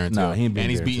 beating Darren Till. He ain't beating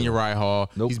and he's Darren beating Till. Uriah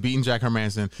Hall. Nope. He's beating Jack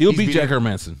Hermanson. He'll beat Jack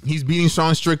Hermanson. He's beating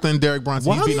Sean Strickland, Derek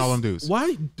Brunson. He's beating all them dudes.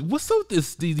 Why? What's up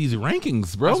with these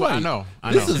rankings, bro? That's what I know.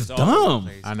 This is dumb.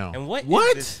 I know. And what?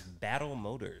 What? Is this Battle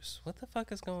Motors? What the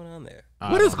fuck is going on there?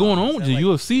 What is going on with the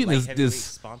UFC? Like Is heavyweight this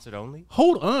sponsored only?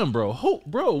 Hold on, bro.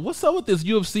 Bro, what's up with this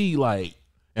UFC? Like,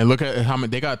 And look at how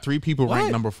many they got. 3 people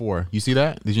ranked number 4. You see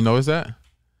that? Did you notice that?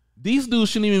 these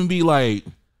dudes shouldn't even be like,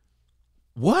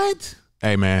 what?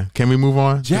 Hey man, can we move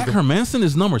on? Jack Hermanson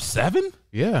is number 7?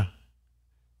 Yeah.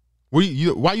 Why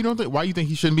you think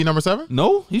he shouldn't be number 7?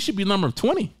 No, he should be number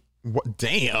 20. What?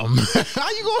 Damn. How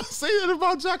you gonna say that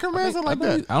about Jack Hermanson like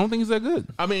that? I don't think he's that good.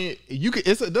 I mean,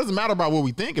 it doesn't matter about what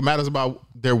we think. It matters about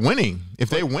they're winning. If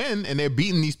they win and they're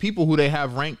beating these people who they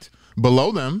have ranked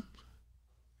below them,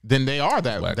 then they are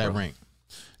that rank.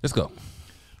 Let's go.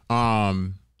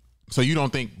 So you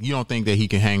don't think that he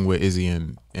can hang with Izzy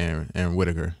and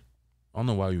Whitaker? I don't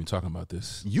know why we even talking about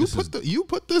this. You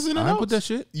put this in the notes. I put that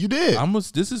shit. You did.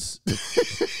 This is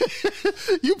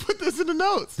you put this in the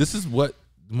notes. This is what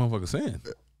the motherfucker's saying.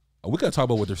 We gotta talk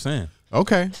about what they're saying.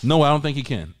 Okay. No, I don't think he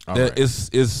can. Right.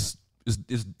 It's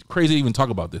crazy to even talk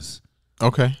about this.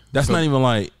 Okay. That's not even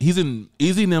like he's in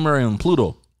Easy Number and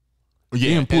Pluto.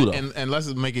 Yeah, and Pluto. And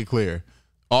let's make it clear.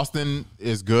 Austin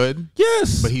is good.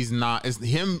 Yes. But he's not. It's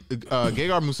him.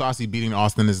 Gegard Mousasi beating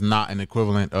Austin is not an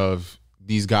equivalent of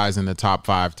these guys in the top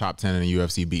 5, top 10 in the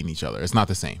UFC beating each other. It's not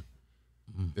the same.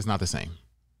 It's not the same.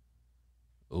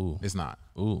 Ooh. It's not.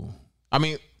 Ooh. I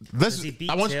mean,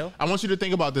 I want you to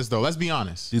think about this though. Let's be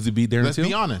honest. Does he beat Darren Let's Till?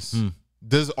 be honest.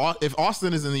 If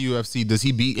Austin is in the UFC, does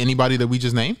he beat anybody that we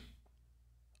just named?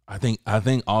 I think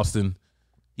Austin,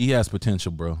 he has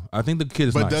potential, bro. I think the kid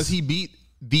is But nice. does he beat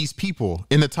these people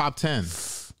in the top 10?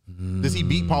 Does he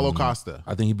beat Paulo Costa?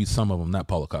 I think he beats some of them, not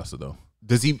Paulo Costa though.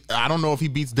 Does he? I don't know if he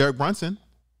beats Derek Brunson.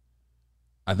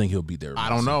 I think he'll beat Derek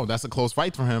Brunson. I don't know. That's a close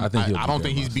fight for him. I don't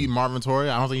think he's beating Marvin Vettori.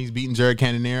 I don't think he's beating Jared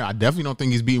Cannonier. I definitely don't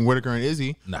think he's beating Whitaker and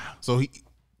Izzy. Nah. So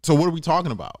what are we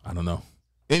talking about? I don't know.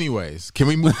 Anyways, can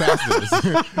we move past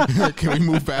this? Can we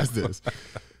move past this?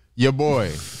 Your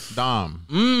boy, Dom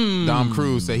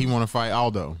Cruz said he want to fight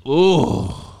Aldo. Ooh.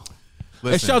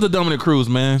 Listen, Hey, shout out to Dominic Cruz,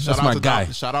 man. That's my guy.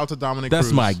 Shout out to Dominic Cruz.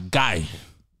 That's my guy.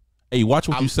 Hey, watch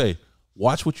what you say.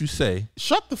 Watch what you say.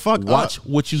 Shut the fuck up. Watch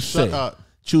what you say. Up.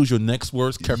 Choose your next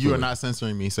words carefully. You are not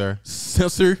censoring me, sir.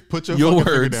 Censor Put your words.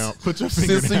 finger down. Put your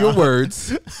finger Censor down. your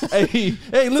words. hey,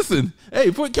 listen.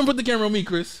 Hey, put the camera on me,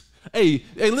 Chris. Hey,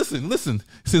 listen.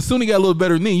 Since Sunni got a little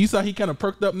better knee, you saw he kind of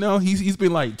perked up now. He's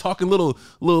been like talking a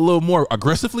little more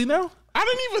aggressively now. I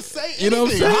didn't even say anything. You know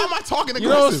what I'm saying? How am I talking aggressive? You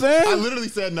know what I'm saying? I literally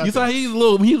said nothing. You saw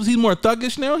he's more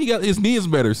thuggish now. He got his knee is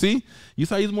better. See, you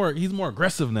saw he's more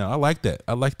aggressive now. I like that.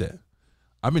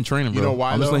 I've been training, bro. You know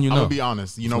why? I'm just letting you know. I'm gonna be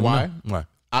honest. You know why? Why?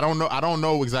 I don't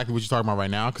know exactly what you're talking about right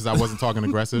now because I wasn't talking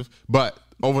aggressive. But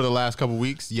over the last couple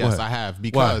weeks, yes, What? I have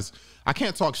because I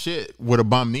can't talk shit with a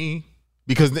bum knee.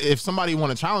 Because if somebody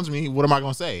want to challenge me, what am I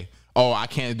gonna say? Oh, I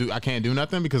can't do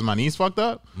nothing because my knee's fucked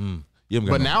up.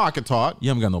 But now I can talk. You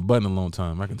haven't got no button in a long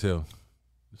time. I can tell.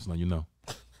 Just let you know.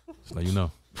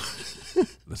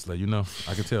 Let's let you know.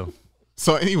 I can tell.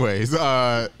 So, anyways,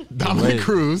 Dominic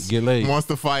Cruz wants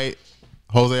to fight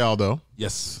Jose Aldo.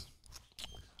 Yes,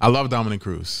 I love Dominic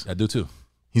Cruz. I do too.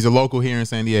 He's a local here in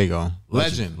San Diego.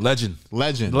 Legend.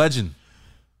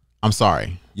 I'm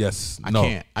sorry. Yes. I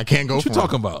can't go what for you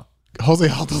talking about? Jose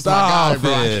Aldo's my guy,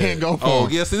 bro. I can't go for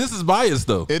him. Yeah, see, this is biased,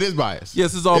 though. It is biased.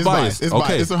 Yes, it's all biased. It's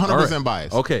okay. biased. It's 100% right.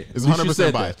 biased. Okay. It's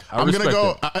 100% biased. I'm going to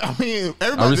go. I mean,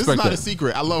 everybody, this is not a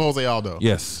secret. I love Jose Aldo.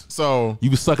 Yes. So. You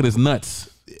be sucking his nuts.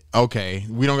 Okay.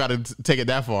 We don't got to take it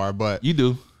that far, but. You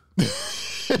do.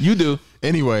 You do.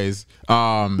 Anyways.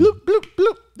 Bloop, bloop,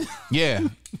 bloop. Yeah.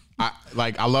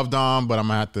 I love Dom, but I'm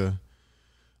going to have to.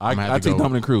 I take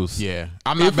Dominic Cruz. Yeah,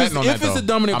 I'm not betting on that. If it's a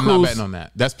Dominic Cruz, I'm not betting on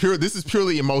that. That's pure. This is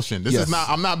purely emotion. This is not.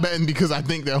 I'm not betting because I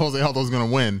think that Jose Aldo is going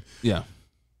to win. Yeah.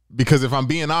 Because if I'm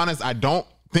being honest, I don't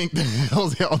think that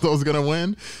Jose Aldo is going to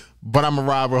win. But I'm a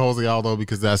ride with Jose Aldo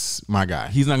because that's my guy.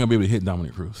 He's not going to be able to hit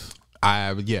Dominic Cruz.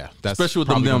 That's especially with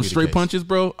them damn straight punches,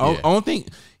 bro. I don't think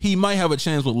he might have a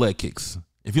chance with leg kicks.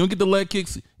 If you don't get the leg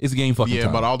kicks, it's game fucking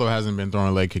time. But Aldo hasn't been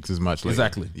throwing leg kicks as much lately.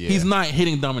 Exactly. Yeah. He's not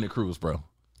hitting Dominic Cruz, bro.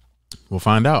 We'll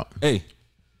find out. Hey.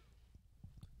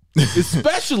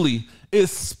 especially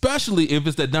if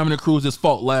it's that Dominic Cruz's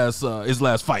fault his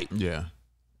last fight. Yeah.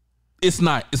 It's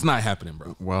not happening,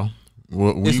 bro. Well,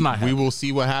 we will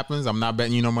see what happens. I'm not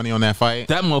betting you no money on that fight.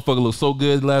 That motherfucker looked so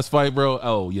good last fight, bro.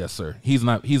 Oh, yes, sir. He's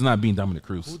not beating Dominic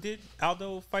Cruz. Who did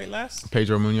Aldo fight last?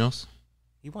 Pedro Munoz.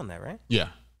 He won that, right? Yeah.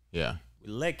 With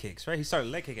leg kicks, right? He started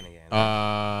leg kicking again.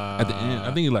 At the end. I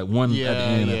think he like won at the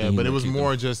end. Yeah, but it was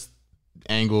more just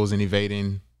angles and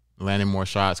evading, landing more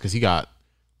shots because he got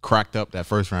cracked up that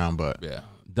first round. But yeah,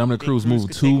 Dominic Cruz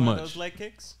moved too much. Those leg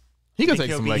kicks? He can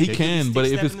take some leg kicks. He can, but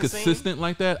if it's consistent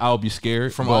like that, I'll be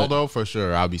scared. From Aldo, for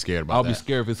sure, I'll be scared about that. I'll be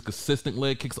scared if it's consistent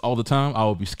leg kicks all the time. I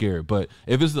will be scared. But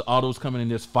if it's the Aldo's coming in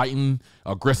there fighting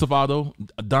aggressive Aldo,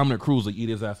 Dominic Cruz will eat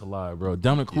his ass alive, bro.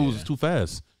 Dominic Cruz is too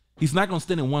fast. He's not gonna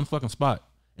stand in one fucking spot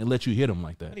and let you hit him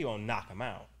like that. But he gonna knock him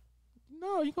out.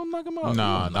 No, you gonna knock him out.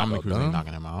 Nah, Dominic Cruz ain't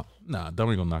knocking him out. Nah,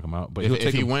 Dominic gonna knock him out. But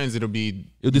if he wins, it'll be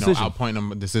decision. Outpoint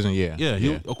him decision.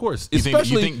 Yeah. Of course. Do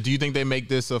you think they make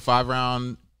this a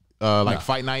 5-round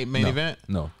fight night main event?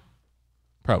 No,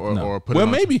 probably no. Or put it on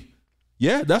maybe.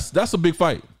 Yeah, that's a big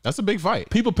fight. That's a big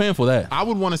fight. People paying for that. I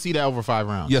would want to see that over 5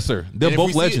 rounds. Yes, sir. They're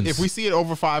both legends. If we see it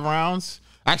over 5 rounds,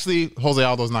 actually, Jose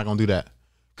Aldo's not gonna do that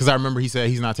because I remember he said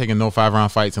he's not taking no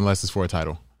 5-round fights unless it's for a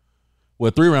title. Well,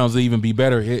 3 rounds would even be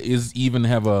better. Is even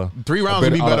have a 3 rounds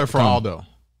would be better for Aldo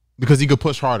because he could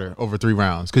push harder over 3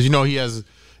 rounds because he has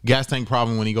gas tank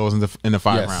problem when he goes into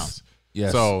 5 rounds.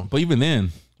 Yes. So, but even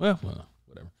then, well whatever.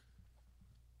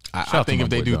 I think if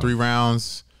they do 3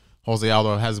 rounds, Jose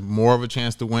Aldo has more of a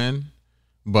chance to win.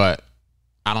 But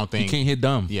I don't think he can't hit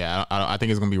Dom. Yeah, I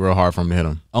think it's gonna be real hard for him to hit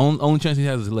him. Only chance he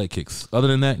has is leg kicks. Other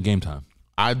than that, game time.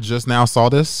 I just now saw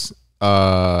this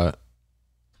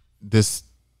this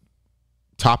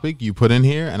topic you put in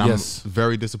here, and I'm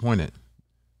very disappointed.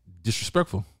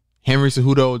 Disrespectful. Henry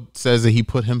Cejudo says that he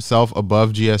put himself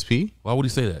above GSP. Why would he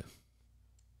say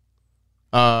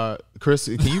that? Chris,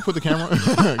 can you put the camera?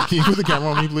 Can you put the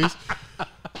camera on me, please?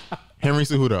 Henry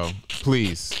Cejudo,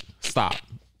 please stop.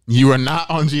 You are not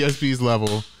on GSP's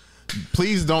level.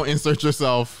 Please don't insert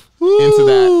yourself into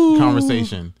that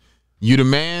conversation. You the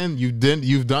man. You've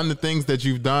done the things that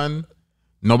you've done.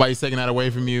 Nobody's taking that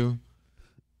away from you.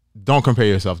 Don't compare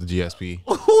yourself to GSP.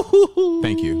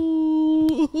 Thank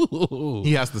you.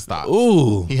 He has to stop.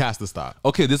 Ooh. He has to stop.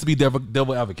 Okay, this will be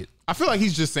devil advocate. I feel like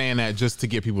he's just saying that just to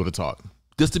get people to talk.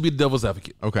 Just to be the devil's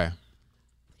advocate. Okay.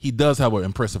 He does have an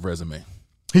impressive resume.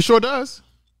 He sure does.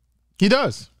 He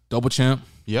does. Double champ.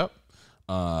 Yep.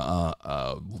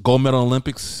 Gold medal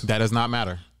Olympics. That does not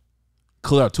matter.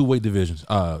 Clear out 2 weight divisions.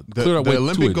 The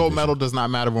Olympic gold medal does not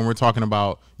matter when we're talking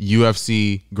about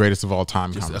UFC greatest of all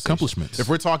time accomplishments. If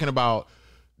we're talking about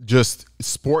just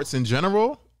sports in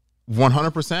general,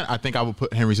 100%, I think I would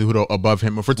put Henry Cejudo above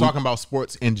him. If we're talking about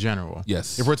sports in general,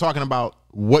 yes. If we're talking about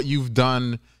what you've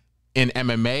done in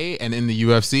MMA and in the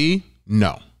UFC,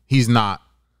 no, he's not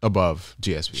above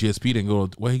GSP. GSP didn't go.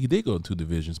 Well, he did go to 2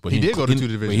 divisions, but he did go to 2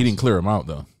 divisions. But he didn't clear him out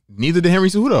though. Neither did Henry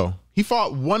Cejudo. He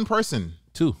fought 1 person.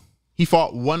 2. He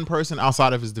fought 1 person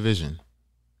outside of his division.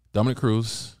 Dominic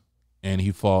Cruz, and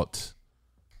he fought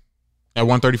at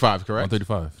 135, correct?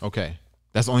 135. Okay,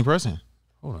 that's the only person.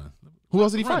 Hold on. Who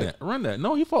else did he fight? Run that.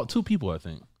 No, he fought 2 people, I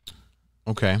think.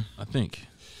 Okay. I think.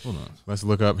 Hold on. Let's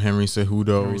look up Henry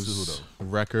Cejudo's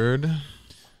record.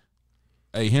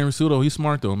 Hey, Henry Cejudo, he's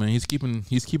smart though, man. He's keeping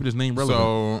his name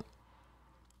relevant.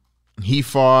 So he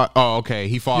fought. Oh, okay.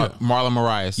 He fought Marlon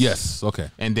Moraes. Yes. Okay.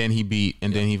 And then he beat.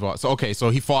 And then he fought. So okay. So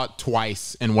he fought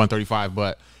twice in 135,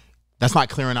 but that's not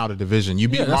clearing out a division. You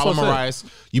beat Marlon Moraes.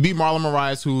 You beat Marlon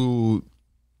Moraes, who,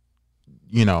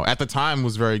 at the time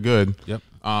was very good. Yep.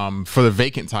 For the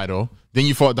vacant title. Then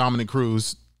you fought Dominic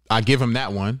Cruz I give him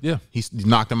that one. Yeah. He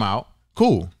knocked him out.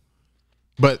 Cool.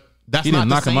 But that's He not didn't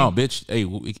the knock same. him out, bitch. Hey.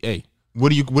 What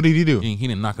did he do? He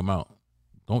didn't knock him out.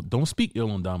 Don't speak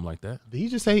ill on Dom like that. Did he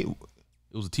just say It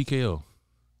was a TKO,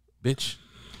 bitch.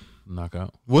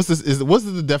 Knockout. what's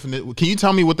the definition? Can you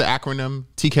tell me what the acronym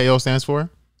TKO stands for?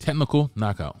 Technical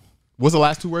knockout. What's the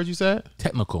last two words you said?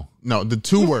 Technical No, the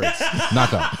two words.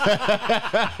 knockout.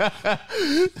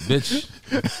 Bitch.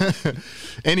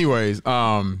 Anyways,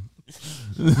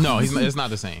 no, it's not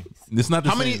the same. It's not the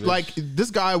How same, many bitch. like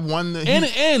this guy won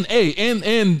the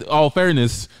And all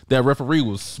fairness, that referee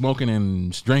was smoking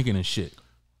and drinking and shit.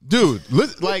 dude,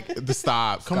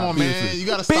 stop. Come on, man. Peterson. You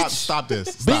gotta Bitch. stop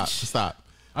this. Bitch. Stop.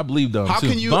 I believe though. How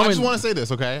can you I just want to say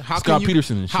this, okay? How Scott can you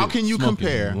Peterson and how shit, can you smoking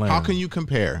compare? and How laying. can you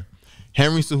compare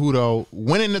Henry Cejudo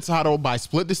winning the title by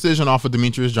split decision off of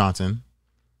Demetrius Johnson,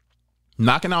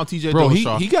 knocking out TJ Bro,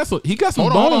 Dillashaw? he got some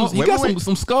Hold on, hold on. bones. He Wait, got wait.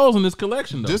 some skulls in his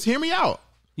collection though. Just hear me out.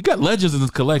 He got legends in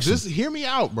his collection. Just hear me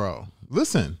out, bro.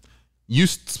 Listen, you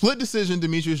split decision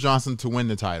Demetrius Johnson to win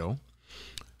the title.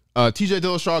 TJ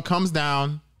Dillashaw comes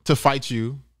down to fight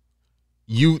you.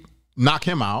 You knock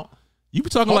him out. You be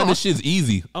talking Hold like on. this shit's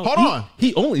easy. Oh, Hold he- on.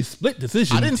 He only split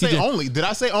decision. I didn't say TJ only. Did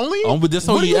I say only? Oh, but that's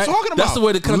how what are you you act- talking about? that's the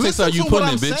way the context Listen how you to putting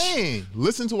what it, I'm bitch. saying.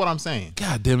 Listen to what I'm saying.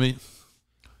 God damn it.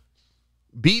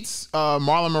 Beats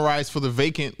Marlon Moraes for the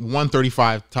vacant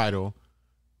 135 title.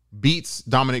 Beats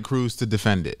Dominic Cruz to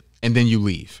defend it. And then you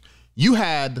leave. You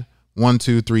had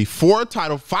 5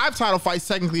 title fights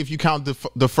technically if you count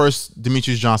the first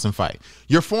Demetrius Johnson fight.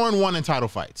 You're 4-1 in title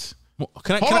fights.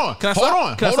 Can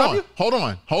I Hold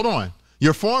on.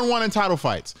 You're 4-1 in title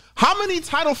fights. How many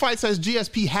title fights has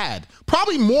GSP had?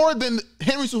 Probably more than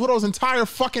Henry Cejudo's entire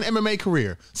fucking MMA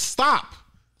career. Stop.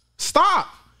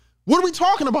 What are we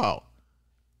talking about?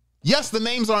 Yes, the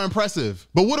names are impressive,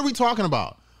 but what are we talking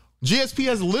about? GSP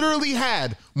has literally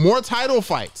had more title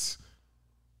fights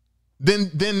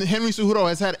than Henry Cejudo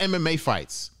has had MMA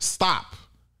fights. Stop.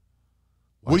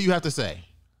 What do you have to say?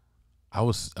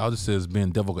 I'll just say it's being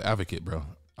devil's advocate, bro.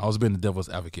 I was being the devil's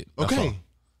advocate. That's Okay. all.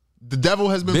 The devil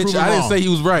has been Bitch, proven I wrong. didn't say he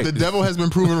was right. The devil has been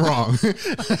proven wrong.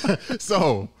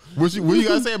 So, what you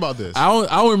got to say about this? I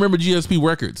don't remember GSP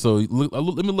record, so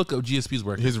let me look up GSP's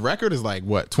record. His record is like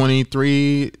what,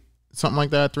 23, something like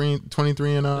that.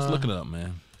 23 and Let's look it up,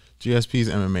 man. GSP's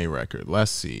MMA record.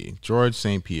 Let's see. George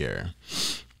St. Pierre.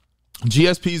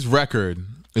 GSP's record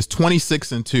is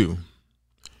 26-2.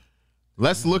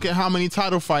 Let's look at how many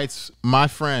title fights my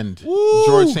friend Woo.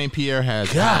 George St. Pierre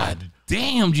has. God had.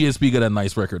 damn, GSP got a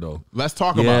nice record though. Let's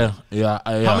talk about it. Yeah.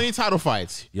 How many title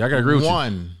fights? Yeah, I gotta agree with you.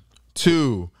 1,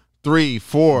 2, 3,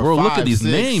 4, Bro, 5, look at these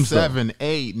 6, names, though. 7,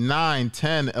 8, 9,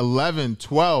 10, 11,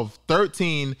 12,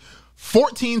 13,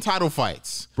 14 title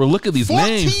fights. Bro, look at these 14!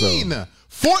 names though.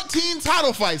 14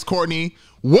 title fights, Courtney.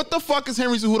 What the fuck is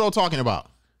Henry Cejudo talking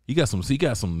about? He got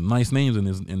some nice names in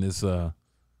this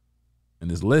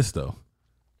list though.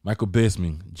 Michael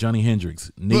Bisping, Johnny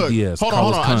Hendricks, Nate Look, Diaz, hold on.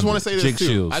 Carlos I just Condit, want to say this Jake too.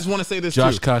 Shields, I just want to say this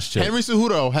Josh too. Koscheck. Henry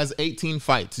Cejudo has 18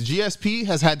 fights. GSP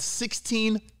has had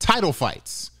 16 title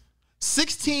fights.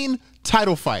 16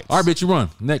 title fights. All right, bitch, you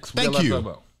run. Next. Thank What else you. to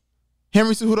talk about?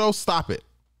 Henry Cejudo, stop it.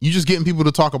 You just getting people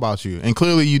to talk about you. And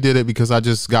clearly you did it because I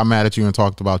just got mad at you and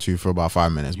talked about you for about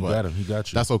 5 minutes. You but got him. He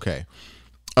got you. that's okay.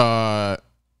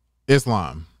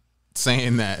 Islam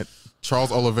saying that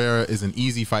Charles Oliveira is an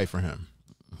easy fight for him.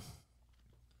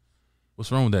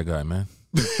 What's wrong with that guy, man?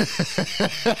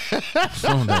 What's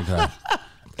wrong with that guy?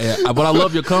 But I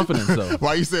love your confidence, though.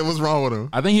 Why you say what's wrong with him?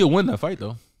 I think he'll win that fight,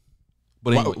 though.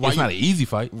 But Why it's not an easy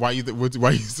fight. Why you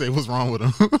say what's wrong with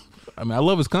him? I mean, I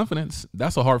love his confidence.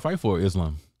 That's a hard fight for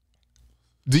Islam.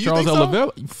 Do you Charles think so?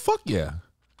 Oliveira? Fuck yeah.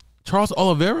 Charles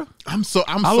Oliveira? I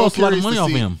I lost a lot of money off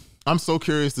him. I'm so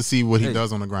curious to see what he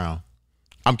does on the ground.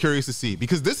 I'm curious to see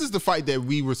because this is the fight that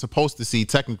we were supposed to see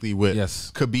technically with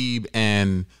Khabib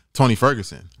and Tony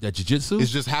Ferguson. That jiu-jitsu? It's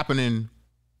just happening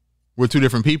with two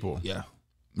different people. Yeah.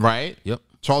 Right? Yep.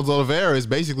 Charles Oliveira is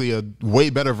basically a way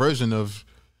better version of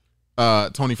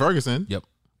Tony Ferguson. Yep.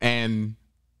 And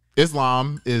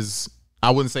Islam is, I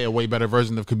wouldn't say a way better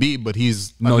version of Khabib, but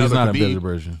he's No, he's not Khabib. a better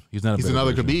version. He's not a He's better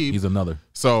another version. Khabib. He's another.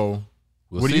 So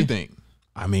We'll what do see. you think?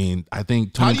 I mean, I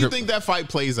think How Tony do you think that fight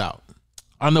plays out?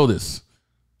 I know this.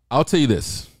 I'll tell you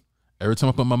this. Every time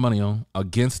I put my money on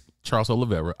against Charles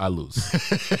Oliveira, I lose.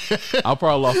 I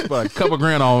probably lost about a couple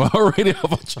grand on already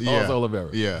off of Charles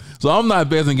Oliveira. Yeah. So I'm not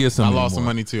betting against him. I lost some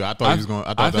anymore. money too. I thought he was going.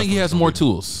 I think he has more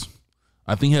tools.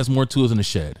 I think he has more tools in the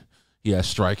shed. He has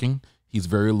striking. He's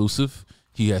very elusive.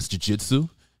 He has jiu-jitsu.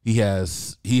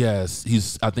 He's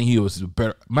I think he was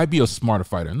better, might be a smarter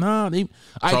fighter.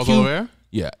 Charles Oliveira?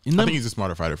 Yeah. I think he's a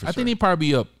smarter fighter for sure. I think he'd probably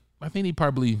be up. I think he'd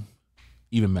probably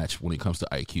even match when it comes to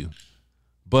IQ.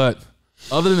 But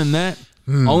other than that,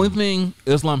 only thing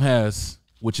Islam has,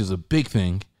 which is a big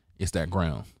thing, is that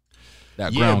ground.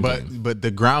 That ground game. But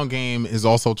the ground game is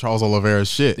also Charles Oliveira's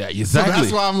shit. Yeah, exactly. So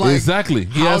that's why I'm like, exactly.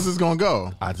 How's this gonna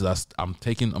go? I'm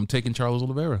taking Charles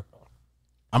Oliveira.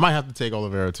 I might have to take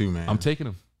Oliveira too, man. I'm taking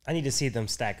him. I need to see them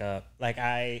stack up. Like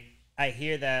I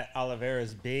hear that Oliveira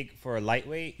is big for a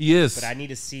lightweight. He is. But I need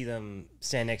to see them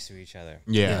stand next to each other.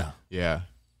 Yeah.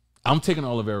 I'm taking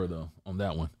Oliveira though on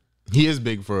that one. He is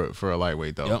big for a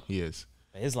lightweight though. Yep. He is.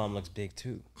 Islam looks big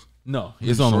too. No,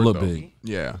 he's on a little big.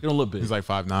 Yeah. He don't look big. He's like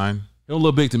 5'9". He don't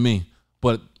look big to me.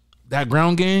 But that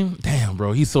ground game, damn,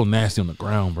 bro, he's so nasty on the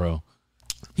ground, bro.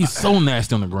 He's so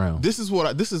nasty on the ground. This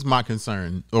is my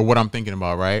concern, or what I'm thinking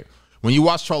about, right? When you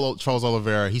watch Charles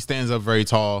Oliveira, he stands up very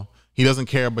tall. He doesn't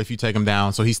care but if you take him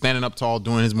down. So he's standing up tall,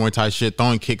 doing his Muay Thai shit,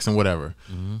 throwing kicks and whatever.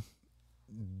 Mm-hmm.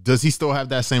 Does he still have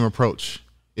that same approach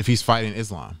if he's fighting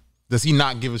Islam? Does he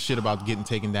not give a shit about getting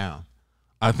taken down?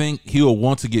 I think he'll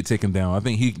want to get taken down. I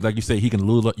think he, like you say, he can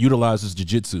utilize his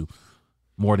jiu-jitsu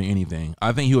more than anything.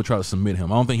 I think he will try to submit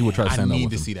him. I don't think he would try to stand up with him. I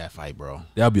need to see that fight, bro.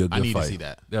 That'll be a good fight. I need to see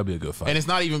that. That'll be a good fight. And it's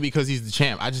not even because he's the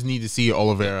champ. I just need to see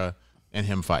Oliveira and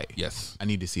him fight. Yes. I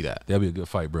need to see that. That'll be a good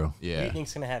fight, bro. Who do Yeah. you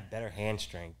think's gonna have better hand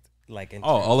strength? Like in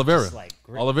Oliveira.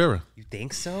 grip? Oliveira. You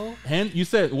think so? Hand? You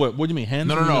said what? What do you mean? Hand?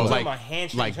 No. talking about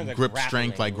hand strength Like in terms of grip grappling.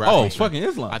 strength, like Oh, grappling. strength. fucking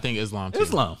Islam. I think Islam too.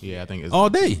 Islam. Yeah, I think Islam. All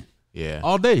day. Yeah.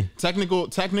 All day.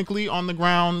 Technically on the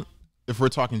ground, if we're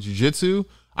talking jiu-jitsu,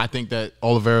 I think that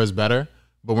Oliveira is better.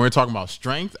 But when we're talking about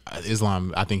strength,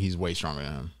 Islam, I think he's way stronger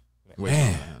than him. Way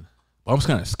stronger than him. I'm just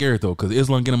kind of scared though, because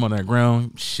Islam get him on that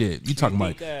ground. Shit, you talking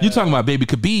about baby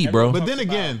Khabib, bro? But then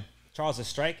again, Charles is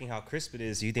striking, how crisp it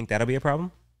is. Do you think that'll be a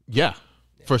problem? yeah,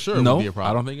 for sure it No, would be a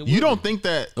problem. I don't think it would You be. don't think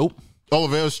that Nope.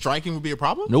 Oliveira's striking would be a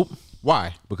problem? Nope.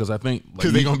 Why? Because I think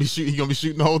Because he's gonna be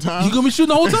shooting the whole time. He's gonna be shooting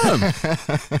the whole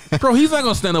time, bro. He's not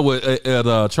gonna stand up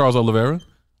with Charles Oliveira.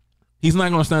 He's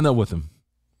not gonna stand up with him.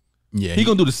 Yeah, He's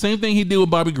gonna do the same thing he did with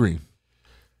Bobby Green.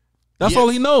 That's all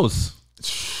he knows.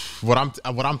 What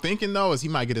I'm thinking though is he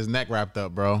might get his neck wrapped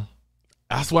up, bro.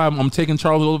 That's why I'm taking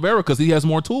Charles Oliveira, because he has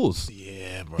more tools.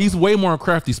 Yeah, bro. He's way more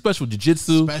crafty, special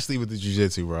jiu-jitsu. Especially with the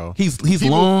jiu-jitsu, bro. He's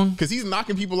long. Because he's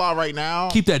knocking people out right now.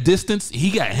 Keep that distance.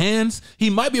 He got hands. He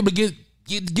might be able to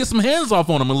get some hands off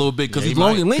on him a little bit because he's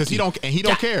long and lanky. Because he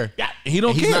don't care. Yeah, he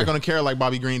don't care. He's not gonna care like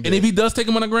Bobby Green did. And if he does take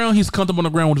him on the ground, he's comfortable on the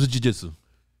ground with his jiu-jitsu.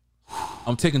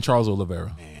 I'm taking Charles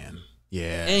Oliveira. Man,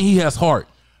 yeah. And he has heart.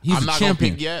 He's I'm a not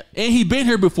champion. gonna pick yet. And he been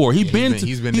here before. He's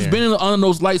been on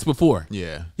those lights before.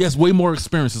 Yeah. He has way more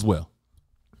experience as well.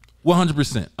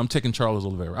 100%. I'm taking Charles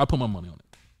Oliveira. I put my money on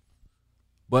it.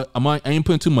 But I ain't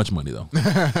putting too much money though.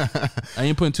 I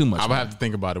ain't putting too much. I would have to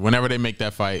think about it. Whenever they make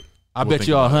that fight, I bet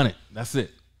you 100. That's it.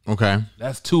 Okay.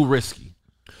 That's too risky.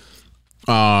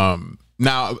 Now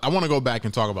I want to go back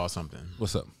and talk about something.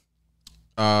 What's up?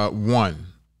 One,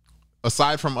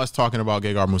 aside from us talking about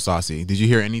Gegard Mousasi, did you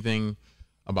hear anything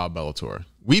about Bellator?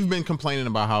 We've been complaining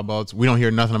about how we don't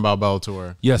hear nothing about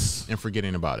Bellator. Yes. And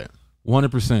forgetting about it.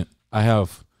 100%. I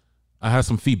have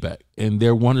some feedback, and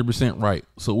they're 100% right.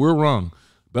 So we're wrong.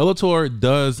 Bellator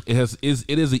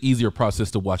it is an easier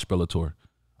process to watch Bellator.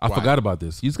 I forgot about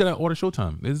this. You just gotta order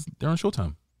Showtime. They're on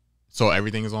Showtime. So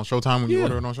everything is on Showtime when you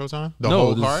order it on Showtime? The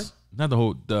whole whole card? Not the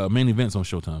whole. The main event's on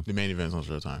Showtime. The main event's on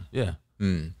Showtime. Yeah.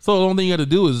 So the only thing you got to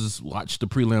do is watch the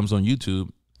prelims on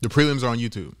YouTube. The prelims are on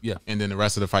YouTube. Yeah. And then the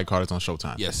rest of the fight card is on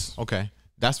Showtime. Yes. Okay.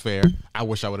 That's fair. I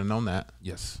wish I would have known that.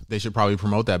 Yes. They should probably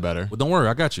promote that better. Well, don't worry,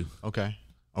 I got you. Okay.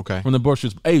 From the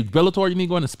brochures. Hey, Bellator, you need to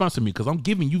go in and sponsor me because I'm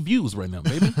giving you views right now,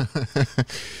 baby.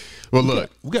 Well,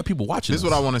 look, we got people watching. This is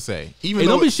what I want to say.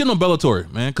 Don't be shitting on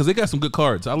Bellator, man, because they got some good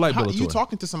cards. I like Bellator. You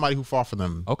talking to somebody who fought for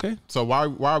them? Okay. So why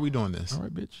are we doing this? All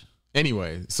right, bitch.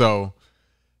 Anyway, so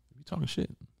you talking shit.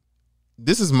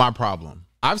 This is my problem.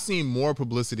 I've seen more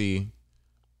publicity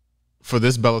for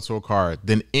this Bellator card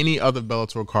than any other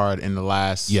Bellator card in the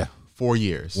last 4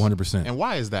 years. 100%. And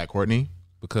why is that, Courtney?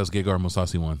 Because Gegard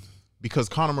Mousasi won. Because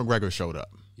Conor McGregor showed up.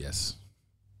 Yes.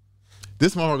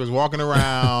 This motherfucker's walking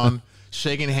around,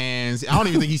 shaking hands. I don't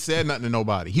even think he said nothing to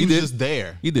nobody. He was just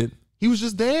there. He did. He was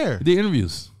just there. He did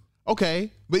interviews.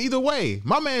 Okay. But either way,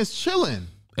 my man's chilling.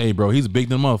 Hey, bro, he's a big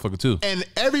dumb motherfucker, too. And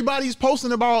everybody's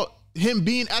posting about him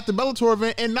being at the Bellator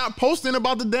event and not posting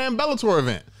about the damn Bellator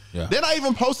event. Yeah. They're not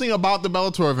even posting about the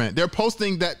Bellator event. They're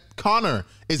posting that Conor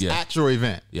is at your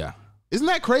event. Yeah. Isn't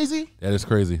that crazy? That is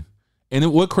crazy.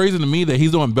 And what crazy to me that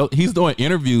he's doing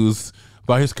interviews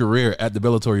about his career at the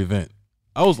Bellator event.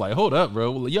 I was like, hold up,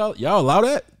 bro. Y'all allow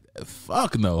that?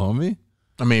 Fuck no, homie.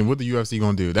 I mean, what the UFC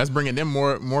gonna do? That's bringing them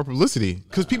more publicity.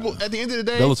 Because people, at the end of the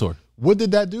day, Bellator. What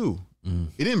did that do?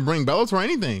 It didn't bring Bellator or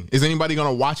anything. Is anybody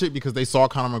gonna watch it because they saw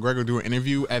Conor McGregor do an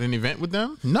interview at an event with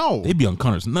them? No. They be on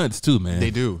Conor's nuts too, man. They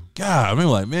do. God, I mean,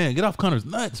 like, man, get off Conor's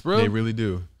nuts, bro. They really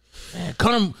do. Man,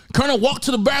 Conor walk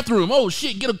to the bathroom. Oh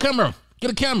shit, get a camera.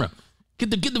 Get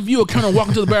the view of Conor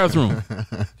walking to the bathroom.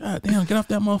 God damn, get off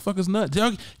that motherfucker's nuts.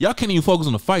 Y'all can't even focus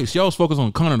on the fights. Y'all was focused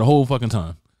on Conor the whole fucking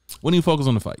time. When do you focus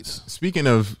on the fights? Speaking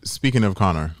of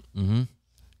Conor,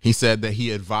 he said that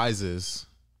he advises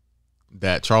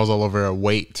that Charles Oliveira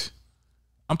wait.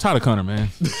 I'm tired of Conor, man.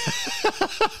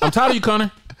 I'm tired of you,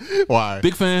 Conor. Why?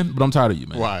 Big fan, but I'm tired of you,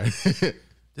 man. Why?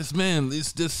 This man,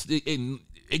 it's just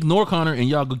ignore Conor and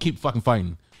y'all go keep fucking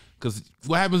fighting. Because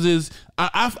what happens is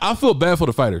I feel bad for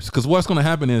the fighters. Because what's going to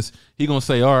happen is he going to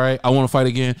say, all right, I want to fight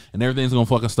again, and everything's going to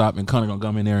fucking stop, and Conor going to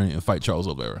come in there and fight Charles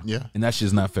Oliveira. Yeah. And that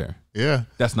shit's not fair. Yeah.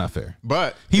 That's not fair.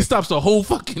 But he stops the whole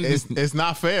fucking. It's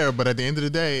not fair. But at the end of the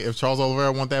day, if Charles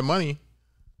Oliveira want that money,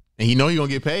 and he know he gonna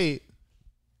get paid,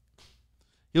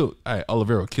 Yo, all right,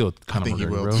 Oliveira killed Conor McGregor,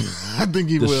 will. bro. I think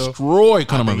he will. Destroy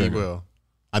Conor McGregor. He will.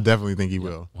 I definitely think he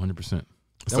will. 100%. That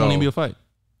So- won't even be a fight.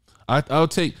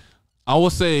 I will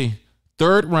say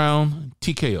 3rd round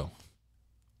TKO.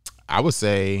 I would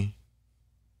say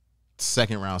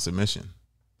 2nd round submission.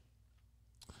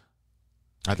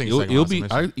 I think It'll be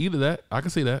either that. I can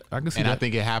see that. I and I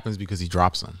think it happens because he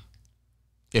drops him.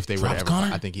 If they were to Drops ever,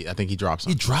 Conor? I think he drops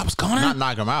him. He drops Conor? Not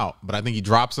knock him out, but I think he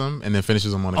drops him and then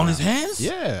finishes him on the On ground. his hands?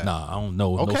 Yeah. Nah, I don't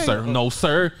know. Okay. No, sir. No,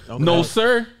 sir. No,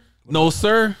 sir. No,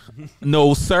 sir.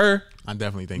 No, sir. I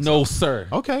definitely think so. No, sir.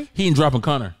 Okay. He ain't dropping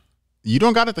Conor. You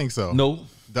don't got to think so. Nope.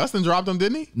 Dustin dropped him,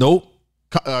 didn't he? Nope.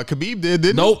 Khabib did,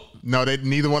 didn't Nope. he? No,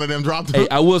 neither one of them dropped him. Hey,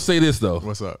 I will say this, though.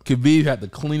 What's up? Khabib had the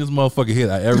cleanest motherfucking hit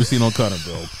I ever seen on Conor,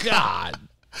 bro. God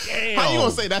damn. How you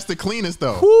gonna say that's the cleanest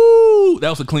though? Woo! That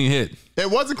was a clean hit. It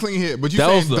was a clean hit, but you That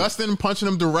said was Dustin punching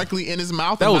him directly in his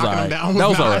mouth That and was knocking all him right. down. That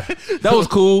was all not- right. That was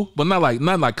cool, but not like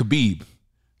Khabib.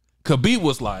 Khabib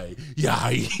was like, yeah,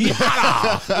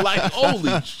 like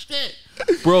holy shit,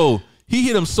 bro. He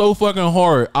hit him so fucking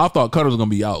hard. I thought Conor was gonna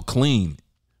be out clean.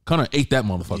 Conor ate that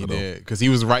motherfucker He though. did because he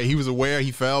was right. He was aware.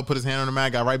 He fell, put his hand on the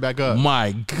mat, got right back up.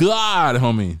 My God,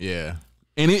 homie. Yeah,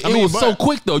 And it was so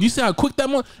quick though. You see how quick that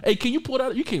one? Hey, can you pull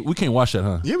that? We can't watch that,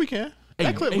 huh? yeah, we can. Hey,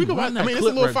 That clip, hey, we can. run that I mean, it's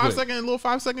a clip little right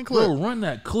 5-second clip. Bro, run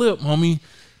that clip, homie.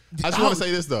 I just want to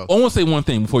say this though. I want to say one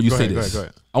thing before you say ahead, this. go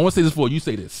ahead. I want to say this before you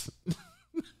say this.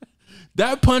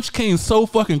 That punch came so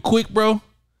fucking quick, bro.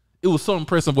 It was so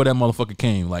impressive where that motherfucker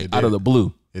came, like out of the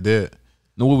blue. It did.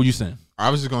 No, what were you saying? I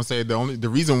was just gonna say the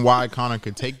reason why Conor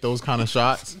could take those kind of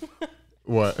shots.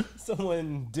 What?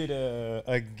 Someone did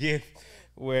a gif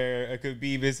where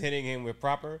Khabib is hitting him with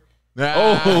proper.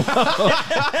 Oh,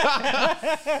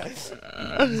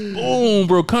 boom,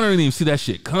 bro. Conor didn't even see that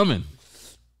shit coming.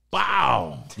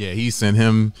 Wow. Yeah, he sent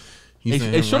him.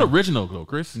 Hey, show the original though,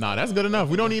 Chris. Nah, that's good enough.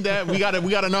 We don't need that. We got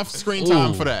enough screen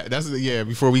time for that. That's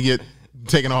before we get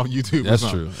taken off YouTube. That's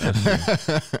true. That's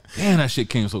true. Damn, that shit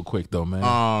came so quick though, man.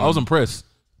 I was impressed.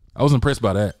 I was impressed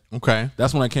by that. Okay.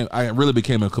 That's when I really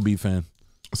became a Khabib fan.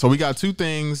 So we got 2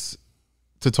 things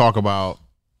to talk about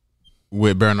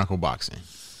with bare knuckle boxing.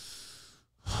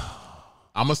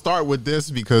 I'm gonna start with this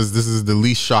because this is the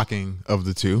least shocking of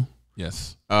the 2.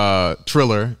 Yes.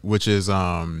 Triller, which is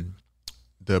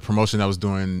the promotion that was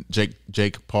doing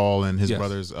Jake Paul and his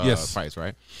brothers fights,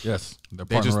 right? Yes.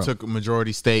 They just took a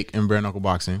majority stake in bare knuckle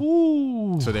boxing.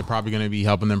 Ooh. So they're probably going to be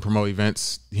helping them promote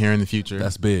events here in the future.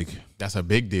 That's big. That's a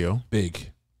big deal. Big.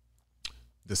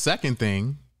 The second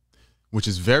thing, which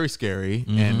is very scary,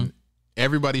 and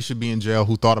everybody should be in jail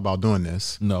who thought about doing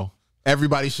this. No.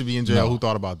 Everybody should be in jail who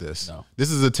thought about this. No.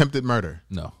 This is attempted murder.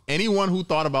 No. Anyone who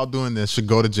thought about doing this should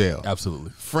go to jail.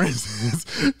 Absolutely. Francis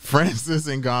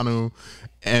Ngannou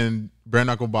and bare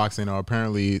knuckle boxing are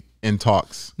apparently in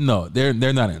talks. No, they're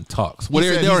not in talks. Well, He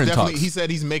said they're he's in talks. He said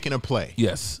he's making a play.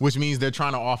 Yes. Which means they're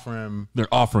trying to offer him. They're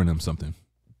offering him something.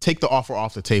 Take the offer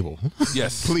off the table.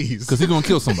 Yes. Please. Because he's going to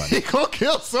kill somebody. He gonna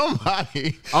kill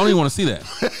somebody. I don't even want to see that.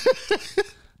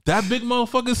 That big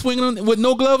motherfucker swinging on, with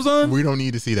no gloves on? We don't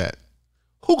need to see that.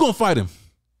 Who going to fight him?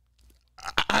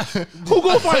 Who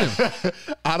going to fight him?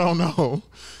 I don't know.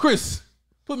 Chris,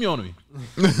 put me on me.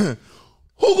 Who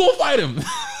going to fight him?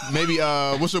 Maybe,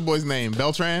 what's your boy's name?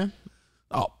 Beltran?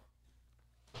 Oh.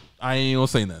 I ain't going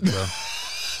to say nothing, bro.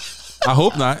 I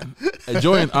hope not.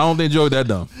 Joey, I don't think Joey that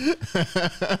dumb.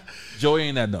 Joey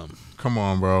ain't that dumb. Come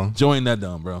on, bro. Joey ain't that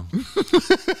dumb, bro.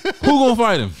 Who gonna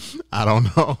fight him? I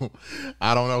don't know.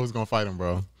 I don't know who's gonna fight him,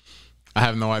 bro. I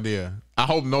have no idea. I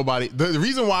hope nobody. The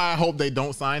reason why I hope they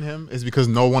don't sign him is because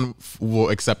no one will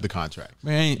accept the contract.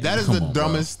 Man, that is come the on,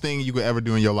 dumbest thing you could ever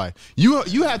do in your life.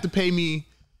 You have to pay me.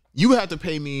 You have to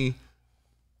pay me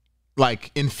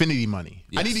like infinity money.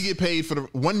 Yes. I need to get paid for the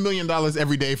 $1 million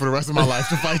every day for the rest of my life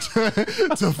to fight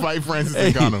to fight Francis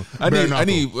Ngannou.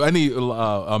 I need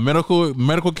a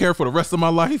medical care for the rest of my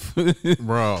life,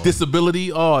 bro.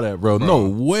 Disability, all that, bro. No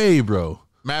way, bro.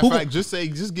 Matter of fact, just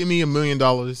give me $1 million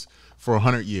for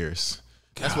 100 years.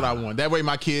 That's what I want. That way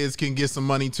my kids can get some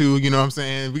money too. You know what I'm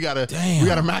saying? We gotta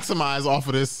maximize off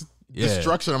of this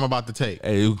destruction I'm about to take.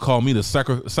 Hey, you call me the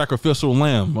sacrificial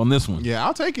lamb on this one. Yeah,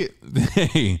 I'll take it.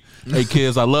 Hey,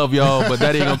 kids, I love y'all, but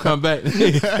that ain't gonna come back. Hey,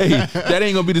 that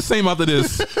ain't gonna be the same after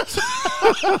this.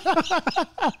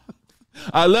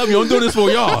 I love you. I'm doing this for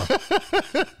y'all.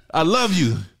 I love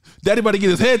you. Daddy about to get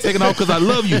his head taken off because I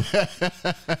love you.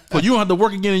 But you don't have to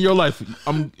work again in your life.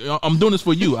 I'm doing this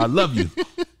for you. I love you.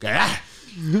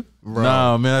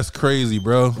 Nah, man, that's crazy,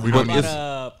 bro. What about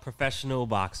a professional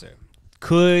boxer?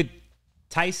 Could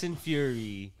Tyson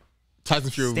Fury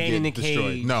stand in the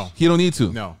destroyed? cage? No, he don't need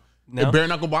to. No? In bare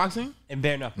knuckle boxing? In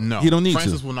bare knuckle? No, he don't need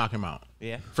Francis to. will knock him out.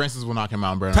 Yeah, Francis will knock him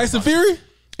out in bare knuckle Tyson boxing. Fury?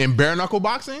 In bare knuckle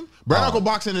boxing? Bare knuckle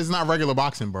boxing is not regular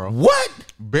boxing, bro. What?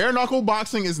 Bare knuckle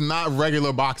boxing is not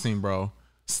regular boxing, bro.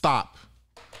 Stop.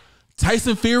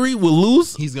 Tyson Fury will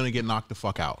lose? He's gonna get knocked the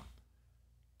fuck out.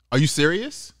 Are you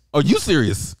serious? Are you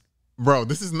serious? Bro,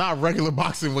 this is not regular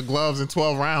boxing with gloves and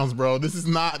 12 rounds, bro. This is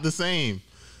not the same.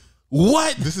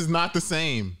 What? This is not the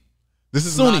same. This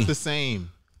is Sunni. not the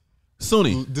same.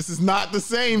 Sunni. This is not the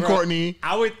same, Bro, Courtney.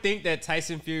 I would think that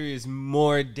Tyson Fury is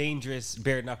more dangerous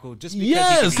bare knuckle just because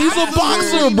Yes, he he's a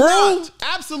boxer, bro. Not.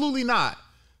 Absolutely not.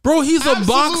 Bro, he's a Absolutely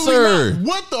boxer. not.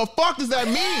 What the fuck does that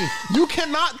mean? You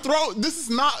cannot throw. This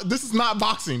is not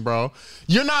boxing, bro.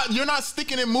 You're not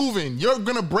sticking and moving. You're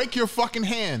gonna break your fucking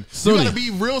hand. Sunni. You gotta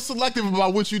be real selective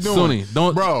about what you're doing. Sunni,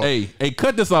 don't, bro. Hey,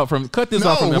 cut this out from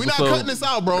episode. We're not cutting this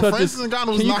out, bro. Cut Francis this. Ngannou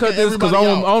was Can you knocking cut this? Because everybody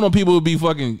I out. don't know people would be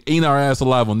fucking eating our ass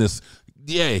alive on this.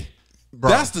 Yay, Bro.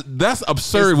 That's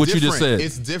absurd. It's what you just different. said.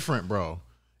 It's different, bro.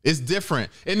 It's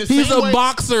different. In the He's same a way,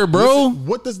 boxer, bro. Listen,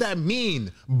 what does that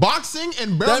mean? Boxing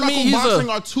and bare That knuckle mean he's boxing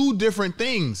are two different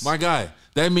things. My guy,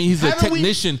 that means he's a Haven't we-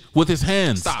 technician with his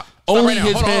hands. Stop Only right now.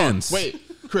 his Hold on. hands. Wait,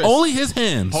 Chris. Only his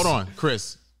hands. Hold on,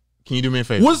 Chris. Can you do me a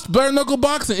favor? What's bare knuckle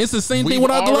boxing? It's the same thing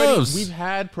without gloves. We've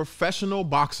had professional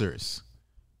boxers.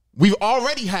 We've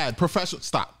already had professional.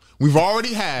 Stop. We've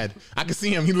already had. I can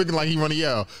see him. He's looking like he want to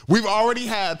yell. We've already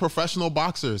had professional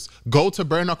boxers go to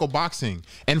bare knuckle boxing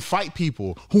and fight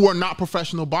people who are not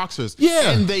professional boxers.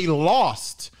 Yeah, and they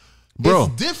lost. Bro,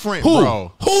 it's different, who?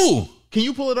 bro. Who? Can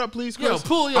you pull it up, please, Chris? Yeah,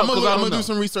 pull it up. I'm I don't gonna know. do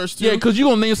some research too. Yeah, because you're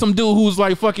gonna name some dude who's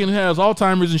like fucking has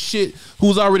Alzheimer's and shit,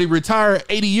 who's already retired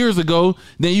 80 years ago.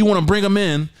 Then you want to bring him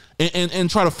in and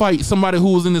try to fight somebody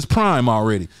who was in his prime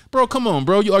already. Bro, come on,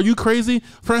 bro. Are you crazy?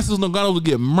 Francis Ngannou will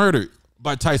get murdered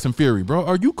by Tyson Fury, bro.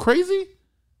 Are you crazy?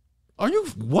 Are you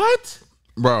what?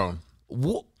 Bro.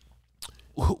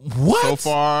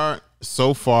 What?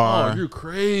 So far, Oh, you're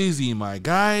crazy, my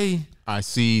guy. I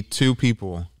see two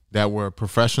people that were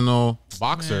professional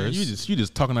boxers. Man, you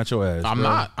just talking out your ass. I'm bro.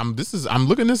 not. I'm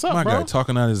looking this up, My bro. guy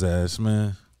talking out his ass,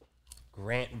 man.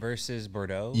 Grant versus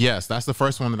Bordeaux. Yes, that's the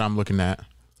first one that I'm looking at.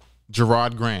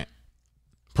 Gerard Grant,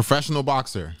 professional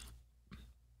boxer.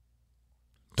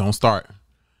 Don't start.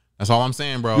 That's all I'm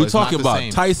saying, bro. You're It's not talking the about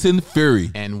same. Tyson Fury.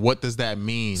 And what does that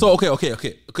mean? So okay.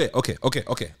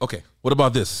 What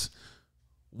about this?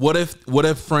 What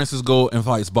if Francis go and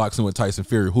fights boxing with Tyson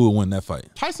Fury? Who will win that fight?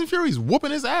 Tyson Fury's whooping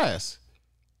his ass.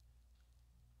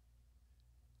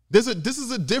 This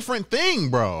is a different thing,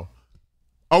 bro.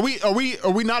 Are we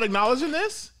not acknowledging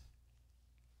this?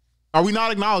 Are we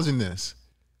not acknowledging this?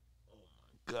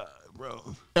 God, bro.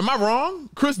 Am I wrong?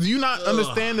 Chris, do you not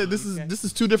understand that this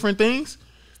is two different things?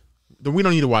 Then we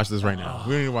don't need to watch this right now.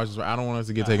 We don't need to watch this. I don't want us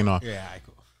to get taken off. Yeah,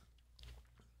 cool.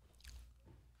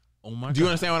 Oh my God. Do you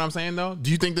understand what I'm saying though? Do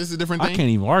you think this is a different thing? I can't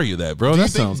even argue that, bro. That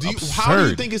sounds absurd. How do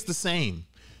you think it's the same?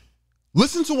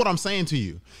 Listen to what I'm saying to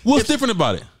you. What's different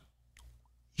about it?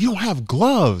 You don't have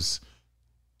gloves.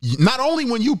 Not only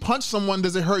when you punch someone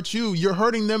does it hurt you, you're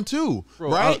hurting them too,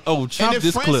 right? Chop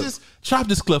this clip. Chop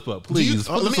this clip up, please.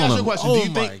 Let me ask you a question.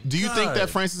 Oh Do you think that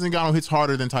Francis Ngannou hits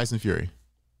harder than Tyson Fury?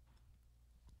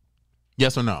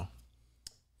 Yes or no?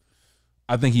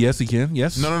 I think yes, he can.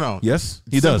 Yes. No. Yes,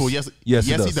 he Simple. does. Yes,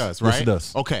 he does. he does. Right? Yes, he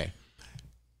does. Okay.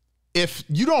 If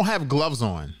you don't have gloves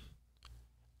on,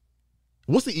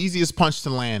 what's the easiest punch to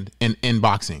land in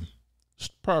boxing?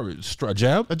 Probably a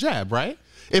jab. A jab, right?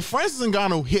 If Francis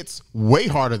Ngannou hits way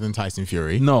harder than Tyson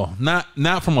Fury, No,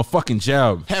 not from a fucking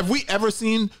jab. have we ever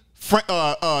seen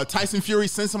Tyson Fury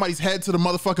send somebody's head to the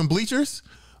motherfucking bleachers?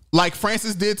 Like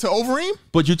Francis did to Overeem?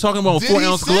 But you're talking about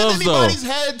 4-ounce gloves, Did he send anybody's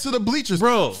head to the bleachers?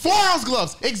 Bro. 4-ounce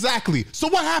gloves. Exactly. So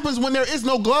what happens when there is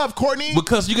no glove, Courtney?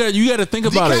 Because you got to think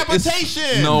about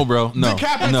Decapitation. No, bro. No.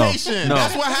 Decapitation. No.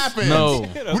 That's what happens. No.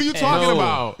 What are you talking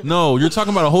about? No, you're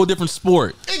talking about a whole different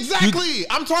sport. Exactly.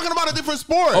 I'm talking about a different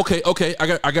sport. Okay. I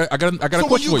got a question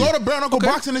for you. So when you go to bare knuckle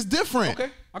boxing, it's different. Okay.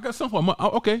 I got something.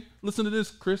 Okay. Listen to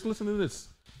this, Chris. Listen to this.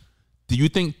 Do you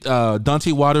think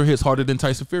Deontay Wilder hits harder than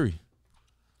Tyson Fury?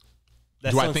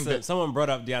 Do I think that someone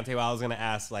brought up Deontay Wilder? I was going to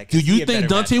ask, like, do you think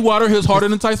Deontay Wilder hits harder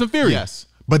than Tyson Fury? Yes,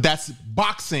 but that's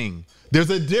boxing.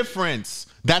 There's a difference.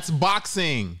 That's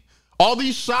boxing. All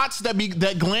these shots that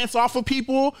glance off of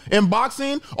people in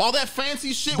boxing, all that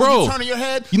fancy shit when you turn your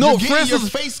head, you know, your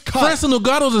face cut. Francis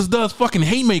Ngannou just does fucking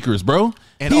haymakers, bro.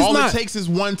 And it takes is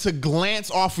one to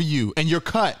glance off of you, and you're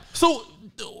cut. So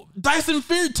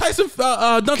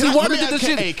Deontay Wilder did this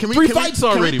shit 3 fights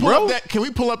already, bro. Can we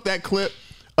pull up that clip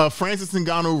of Francis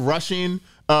Ngannou rushing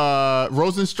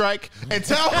Rosenstrike and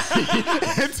tell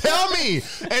me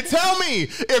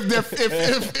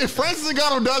if Francis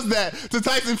Ngannou does that to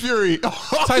Tyson Fury,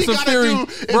 Tyson Fury do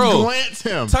is glance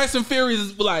him. Tyson Fury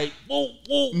is like,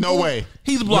 whoa, no way.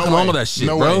 He's blocking all of that shit,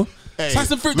 bro. Hey,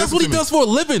 Tyson Fury, that's what he does for a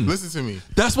living. Listen to me.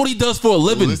 That's what he does for a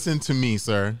living. Listen to me,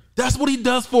 sir. That's what he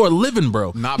does for a living,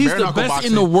 bro. He's the best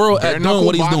boxing in the world at doing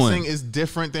what he's doing. Boxing is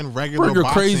different than regular bro, you're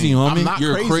boxing. Crazy, homie. I'm not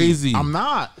you're crazy. I'm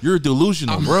not. You're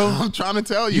delusional, bro. I'm trying to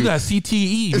tell you. You got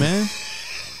CTE, man.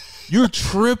 You're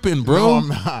tripping, bro. No, I'm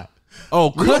not. Oh,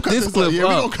 cut this clip up. Yeah, we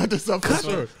gonna cut this up for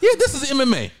sure. Yeah, this is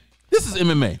MMA. This is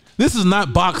MMA. This is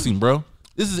not boxing, bro.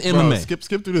 This is MMA. Skip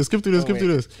through this. Skip through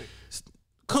this.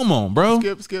 Come on, bro.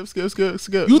 Skip. You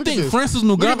think Francis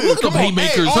Ngannou? Look at them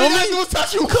haymakers, homie. All you gotta do is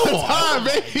touch you Come one time,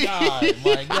 baby.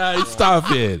 My God, stop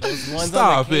it.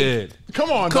 Stop it. Come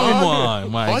on,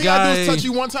 my guy. All you gotta do is touch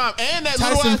you one time, and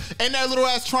that little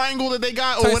ass triangle that they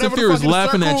got, or Tyson whatever. Fury's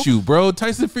laughing at you, bro.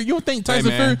 Tyson Fury. You don't think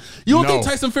Tyson Fury? You don't think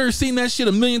Tyson Fury's seen that shit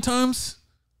a million times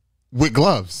with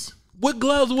gloves? With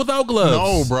gloves or without gloves?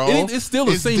 No, bro. It's still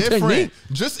the same technique.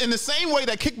 Just in the same way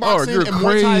that kickboxing and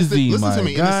Muay Thai is listen to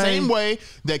me. In the same way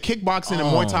that kickboxing and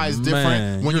Muay Thai is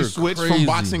different when you switch from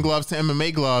boxing gloves to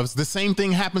MMA gloves, the same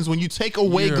thing happens when you take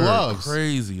away gloves.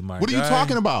 Crazy, my guy. What are you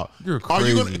talking about? You're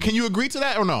crazy. Can you agree to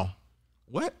that or no?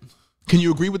 What? Can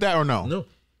you agree with that or no? No.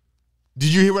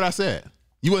 Did you hear what I said?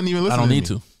 You wasn't even listening. I don't need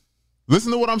to.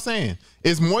 Listen to what I'm saying.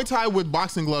 Is Muay Thai with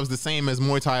boxing gloves the same as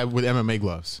Muay Thai with MMA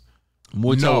gloves?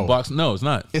 Muay Thai with boxing? No, it's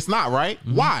not. It's not, right?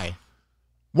 Mm-hmm. Why?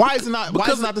 Why is it not? Why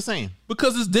is it not the same?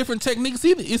 Because it's different techniques.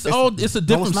 It's a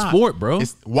different sport, bro.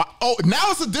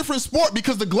 Now it's a different sport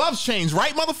because the gloves change,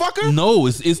 right, motherfucker? No,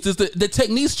 it's just the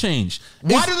techniques change.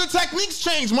 Why do the techniques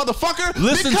change, motherfucker?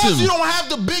 Listen because to me. You don't have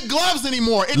the big gloves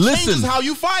anymore. It changes how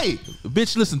you fight.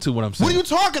 Bitch, listen to what I'm saying. What are you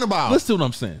talking about? Listen to what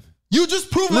I'm saying. You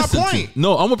just proved my point.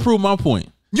 No, I'm gonna prove my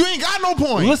point. You ain't got no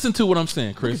point. Listen to what I'm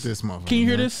saying, Chris. Look at this motherfucker, Can you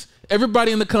hear this?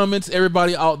 Everybody in the comments,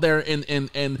 everybody out there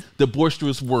in the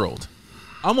boisterous world.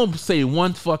 I'm gonna say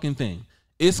one fucking thing.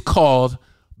 It's called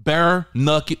bare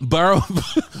knuckle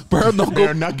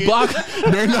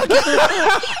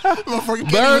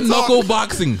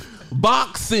boxing.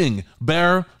 Boxing,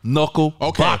 bare knuckle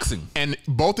boxing, and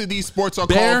both of these sports are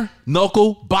bare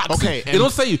knuckle boxing. Okay, it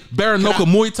don't say bare knuckle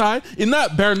Muay Thai. It's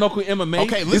not bare knuckle MMA.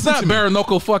 Okay, it's not bare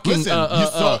knuckle fucking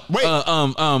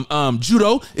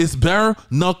judo. It's bare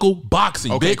knuckle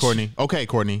boxing. Okay, bitch.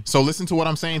 Courtney. So listen to what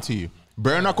I'm saying to you.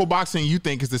 Bare knuckle boxing, you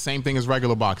think is the same thing as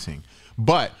regular boxing,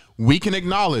 but we can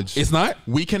acknowledge it's not.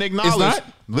 We can acknowledge. It's not.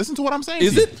 Listen to what I'm saying.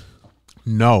 Is it?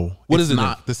 No. What is it?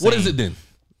 Not the same. What is it then?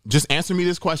 Just answer me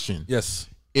this question. Yes.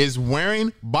 Is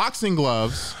wearing boxing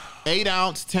gloves,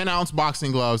 8-ounce, 10-ounce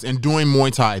boxing gloves, and doing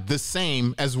Muay Thai the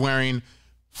same as wearing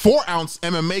 4-ounce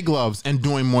MMA gloves and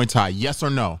doing Muay Thai? Yes or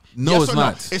no? No, yes it's or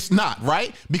not. No? It's not,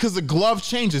 right? Because the glove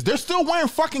changes. They're still wearing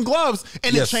fucking gloves,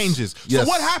 and it changes. Yes. So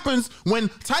what happens when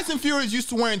Tyson Fury is used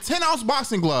to wearing 10-ounce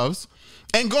boxing gloves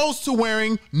and goes to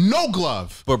wearing no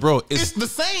glove? But bro, it's the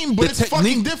same, but it's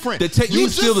fucking different. The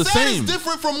technique's still the same. It's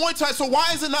different from Muay Thai, so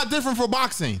why is it not different for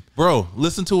boxing? Bro,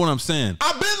 listen to what I'm saying.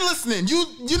 I've been listening.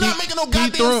 You're not making no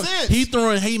goddamn sense. He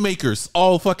throwing haymakers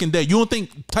all fucking day. You don't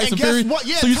think Tyson Fury? And guess what?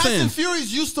 Yeah, so Tyson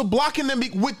Fury's used to blocking them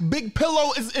with big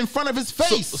pillow in front of his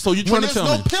face. So you're trying to tell me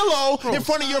when there's no pillow in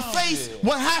front of your face,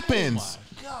 what happens?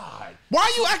 Why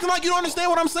are you acting like you don't understand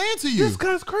what I'm saying to you? This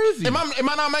guy's crazy. Am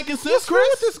I not making sense, What's Chris? wrong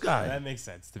with this guy? That makes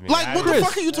sense to me. Like, what the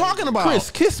fuck are you talking about?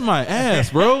 Chris, kiss my ass,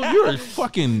 bro. You're a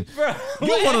fucking.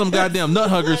 You're one of them goddamn nut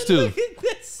huggers too.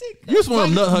 You're just one of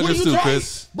them nut huggers too,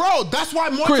 Chris. Bro, that's why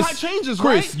Muay Thai changes,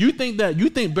 right? Chris, you think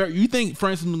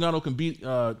Francis Ngannou can beat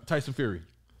Tyson Fury?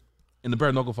 in the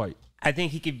bare knuckle fight? I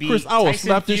think he could beat Chris, I will Tyson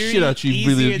slap this Fury shit out you, easier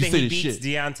really, if you than say he this beats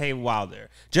shit. Deontay Wilder,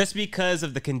 just because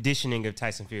of the conditioning of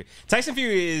Tyson Fury. Tyson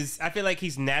Fury is, I feel like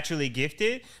he's naturally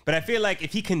gifted, but I feel like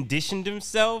if he conditioned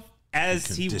himself as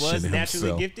he was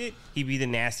naturally gifted, he'd be the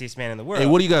nastiest man in the world. Hey,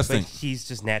 what do you guys but think? He's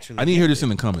just naturally I need to hear this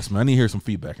gifted. in the comments, man. I need to hear some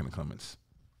feedback in the comments.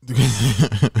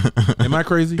 Am I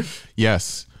crazy?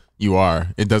 Yes, you are.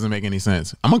 It doesn't make any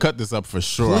sense. I'm gonna cut this up for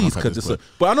sure. Please cut this up.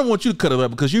 But I don't want you to cut it up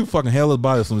because you fucking hella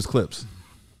biased on these clips.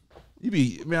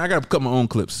 I gotta cut my own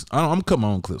clips. I'm cutting my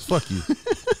own clips. Fuck you,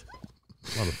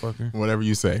 motherfucker. Whatever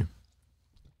you say.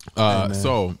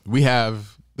 So we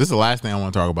have. This is the last thing I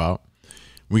want to talk about.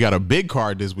 We got a big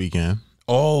card this weekend.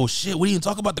 Oh shit! We didn't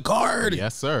talk about the card.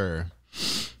 Yes, sir.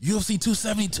 UFC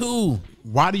 272.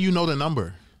 Why do you know the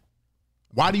number?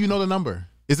 Why do you know the number?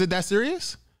 Is it that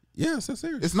serious? Yes, that's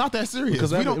serious. It's not that serious.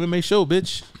 Because we we don't. MMA show,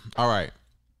 bitch. All right.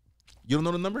 You don't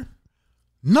know the number?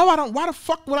 No, I don't. Why the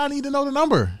fuck would I need to know the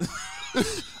number?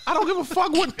 I don't give a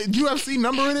fuck what UFC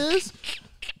number it is.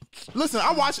 Listen,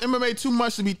 I watch MMA too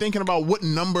much to be thinking about what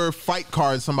number fight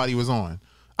card somebody was on.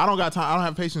 I don't got time. I don't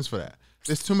have patience for that.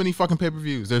 There's too many fucking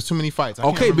pay-per-views. There's too many fights. I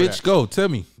can't Okay, remember bitch, that. go. Tell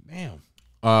me. Damn.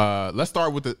 Let's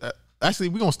start with the. Actually,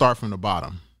 we're gonna start from the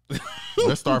bottom.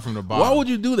 Let's start from the bottom. Why would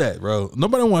you do that, bro?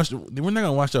 Nobody watch. We're not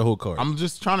gonna watch that whole card. I'm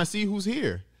just trying to see who's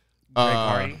here. Greg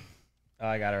Hardy. Oh,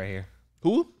 I got it right here.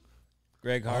 Who?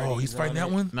 Greg Hardy. Oh, he's fighting that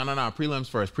one. No. Prelims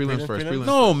first. Prelims first.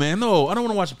 No, man, no. I don't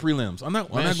want to watch the prelims. I'm not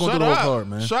going to the whole card,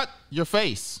 man. Shut your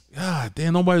face. God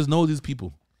damn, nobody knows these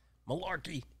people.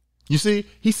 Malarkey. You see,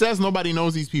 he says nobody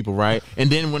knows these people, right? And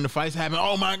then when the fights happen,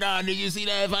 oh my God, did you see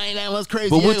that fight? That was crazy.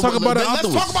 But we'll talk about it Let's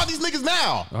afterwards. talk about these niggas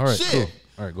now. All right, Shit. cool.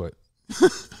 All right, go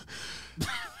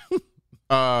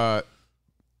ahead.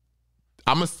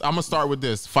 I'm gonna start with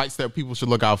this. Fights that people should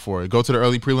look out for. Go to the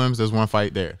early prelims. There's one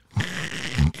fight there.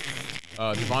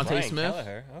 Devontae Brian Smith.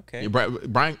 Kelleher. Okay. Yeah,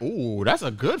 Brian. Ooh, that's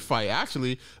a good fight,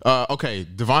 actually. Okay,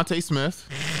 Devontae Smith.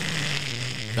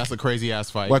 That's a crazy ass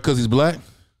fight. Why? Because he's black?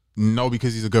 No,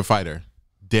 because he's a good fighter.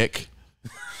 Dick.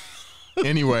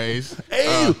 Anyways.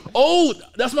 Hey,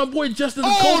 that's my boy Justin.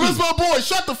 Oh, that's my boy.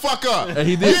 Shut the fuck up.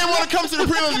 He did. You didn't want to come to the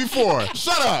prelims before.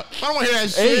 Shut up. I don't want to hear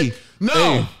that shit.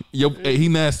 No. Hey, he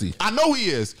nasty. I know he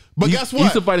is. But guess what? He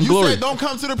used to fight in you Glory. said don't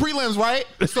come to the prelims, right?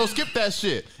 So skip that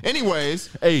shit. Anyways.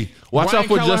 Hey, watch Brian out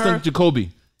for Kelleher. Justin Jacoby.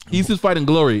 He's just fighting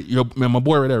Glory. Man, my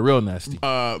boy right there, real nasty.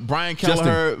 Brian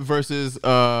Kelleher versus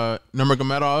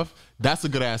Nurmagomedov. That's a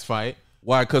good ass fight.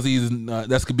 Why? Because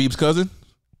that's Khabib's cousin?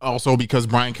 Also because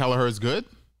Brian Kelleher is good.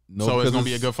 No, so it's gonna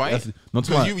be a good fight. No,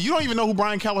 you don't even know who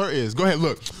Brian Kelleher is. Go ahead,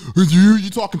 look. Who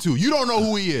you talking to? You don't know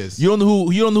who he is. You don't know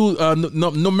who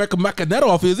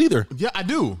Makachev is either. Yeah, I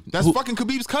do. That's fucking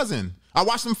Khabib's cousin. I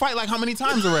watched him fight like how many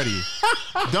times already?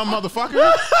 Dumb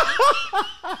motherfucker.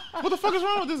 What the fuck is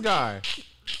wrong with this guy?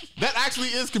 That actually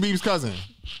is Khabib's cousin.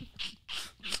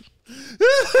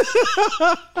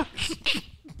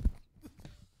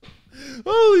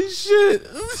 Holy shit.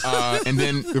 And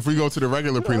then if we go to the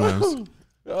regular prelims,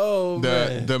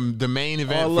 man. the main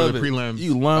event for the prelims,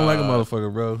 you lying like a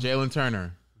motherfucker, bro. Jalen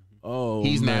Turner. Oh,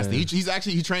 He's man.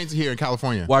 nasty. He trains here in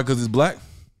California. Why? Because he's black.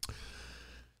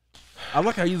 I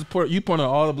like how you point out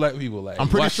all the black people. Like, I'm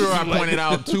pretty sure I pointed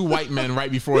out two white men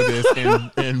right before this,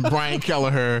 and Brian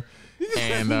Kelleher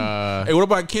and hey, what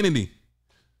about Kennedy?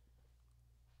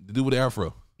 The dude with the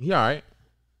afro. He all right.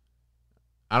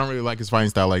 I don't really like his fighting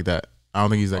style like that. I don't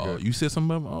think he's that good. You said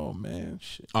something about him? Oh man,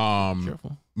 shit.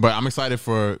 Careful. But I'm excited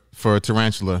for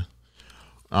Tarantula.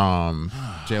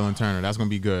 Jalen Turner. That's gonna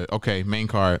be good. Okay, main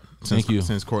card. Thank you.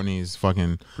 Since Courtney's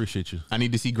fucking Appreciate you. I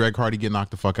need to see Greg Hardy get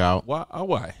knocked the fuck out. Why?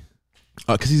 Why?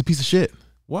 Because he's a piece of shit.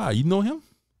 Why? You know him?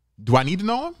 Do I need to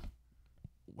know him?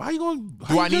 Why are you going?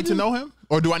 Do I need to know him,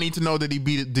 or do I need to know that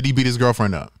did he beat his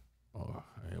girlfriend up? Oh,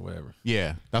 hey, whatever.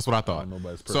 Yeah, that's what I thought.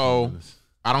 Nobody's So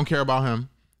I don't care about him.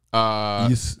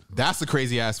 That's a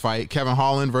crazy ass fight. Kevin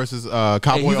Holland versus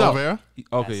Cowboy Oliveira.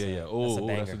 Okay, yeah. Oh,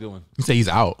 that's a good one. You say he's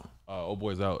out. Oh,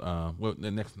 boy's out. Well,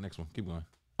 the next one. Keep going.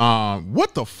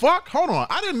 What the fuck? Hold on.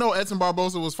 I didn't know Edson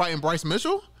Barboza was fighting Bryce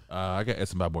Mitchell. I got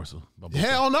Edson Barboza.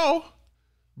 Hell no.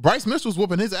 Bryce Mitchell's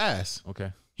whooping his ass. Okay.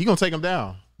 He gonna take him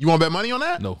down. You want to bet money on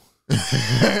that? No.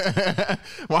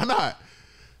 Why not?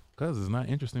 Because it's not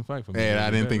an interesting fight for me. Yeah,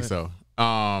 I didn't think so.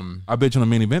 I bet you on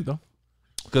the main event though.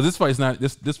 Because this fight's not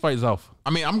this fight is off. I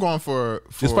mean, I'm going for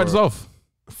this fight is off.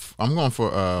 I'm going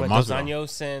for Dos Masvidal.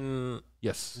 Anjos and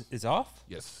Yes. is off?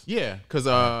 Yes. Yeah, because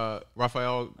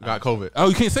Rafael got COVID. Oh,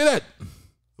 you can't say that.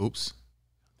 Oops.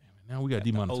 Now we got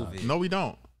demonetized. No, we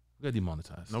don't. We got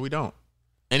demonetized. No, we don't.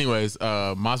 Anyways,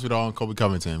 Masvidal and Kobe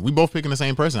Covington. We both picking the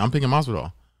same person. I'm picking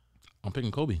Masvidal. I'm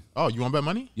picking Kobe. Oh, you want to bet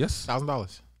money? Yes.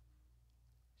 $1,000.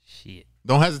 Shit.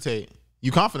 Don't hesitate.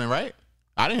 You confident, right?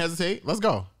 I didn't hesitate. Let's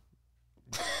go.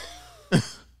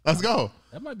 Let's go.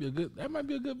 That might be a good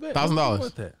bet.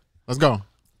 $1,000. Let's go.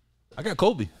 I got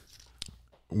Kobe.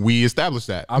 We established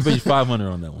that. I'll bet you 500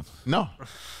 on that one. No.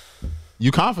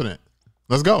 You confident.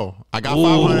 Let's go. I got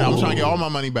 500. I'm trying to get all my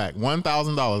money back.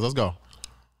 $1,000. Let's go.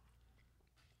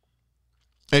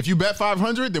 If you bet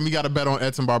 500, then we got to bet on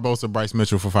Edson Barbosa, Bryce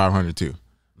Mitchell for 500 too.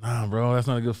 Nah, bro, that's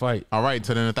not a good fight. All right,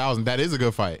 so then 1,000. That is a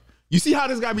good fight. You see how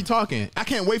this guy be talking? I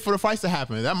can't wait for the fights to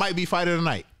happen. That might be fight of the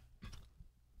night.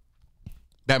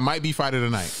 That might be fight of the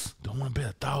night. Don't want to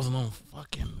bet 1,000 on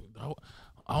fucking.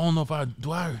 I don't know if I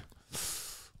do.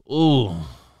 Ooh,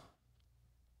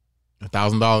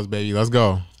 $1,000, baby. Let's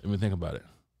go. Let me think about it.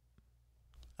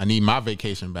 I need my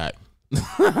vacation back.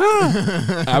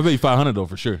 I bet you 500 though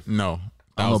for sure. No,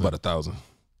 I don't know about 1,000.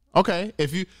 Okay,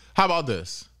 how about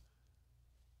this?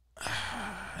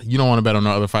 You don't want to bet on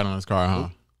no other fight on this card, huh?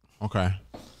 Okay.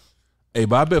 Hey,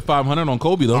 but I bet 500 on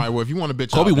Kobe though. All right. Well, if you want to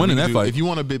bitch, Kobe winning that fight. If you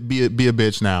want to be a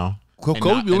bitch now, Kobe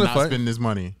winning that fight. Spend this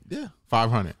money. Yeah,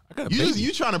 500. I got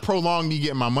you trying to prolong me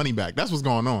getting my money back? That's what's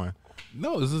going on.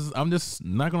 No, I'm just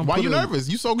not gonna. Why you nervous?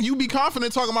 You be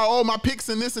confident talking about my picks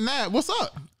and this and that. What's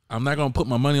up? I'm not gonna put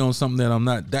my money on something that I'm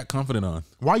not that confident on.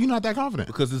 Why you not that confident?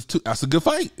 Because that's a good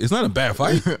fight. It's not a bad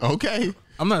fight. Okay.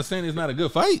 I'm not saying it's not a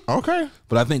good fight. Okay.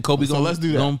 But I think Kobe's let's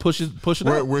do that. Gonna push it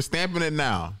out. We're stamping it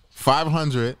now.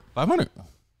 500. 500.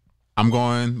 I'm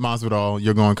going Masvidal.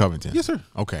 You're going Covington. Yes, sir.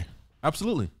 Okay.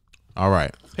 Absolutely. All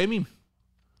right. Pay me.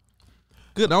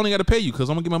 Good. I only got to pay you because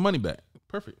I'm gonna get my money back.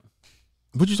 Perfect.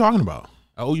 What you talking about?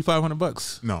 I owe you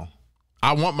 $500. No.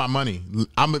 I want my money.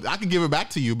 I can give it back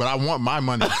to you, but I want my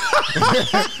money.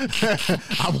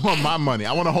 I want my money.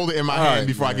 I want to hold it in my hand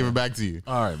before I give it back to you.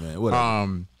 All right, man.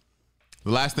 Whatever. The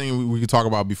last thing we could talk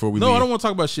about before we leave. No, I don't want to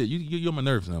talk about shit. You're on my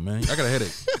nerves now, man. I got a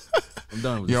headache. I'm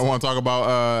done with this. You don't want to talk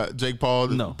about Jake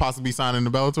Paul possibly signing the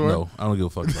Bellator? No, I don't give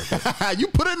a fuck about that. You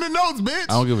put it in the notes, bitch.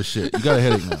 I don't give a shit. You got a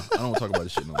headache now. I don't want to talk about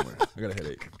this shit no more. I got a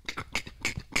headache.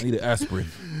 I need an aspirin.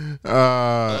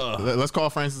 Let's call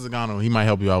Francis Ngannou. He might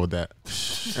help you out with that.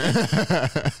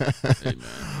 Hey,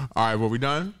 man. All right, well, we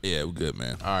done? Yeah, we're good,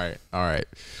 man. All right.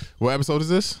 What episode is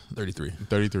this? 33.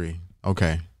 33.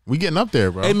 Okay. We getting up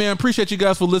there, bro. Hey, man, appreciate you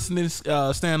guys for listening.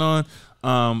 Stand on.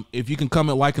 If you can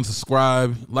comment, like, and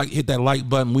subscribe, hit that like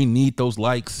button. We need those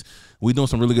likes. We're doing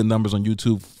some really good numbers on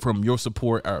YouTube from your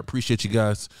support. I appreciate you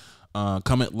guys.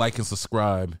 Comment, like, and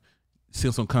subscribe.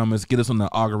 Send some comments. Get us on the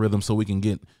algorithm so we can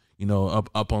get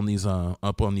up on these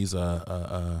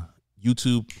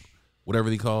YouTube, whatever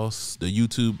they call us, the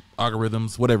YouTube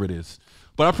algorithms, whatever it is.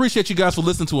 But I appreciate you guys for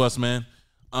listening to us, man.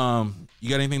 You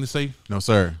got anything to say? No,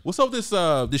 sir. What's up with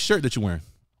this shirt that you're wearing?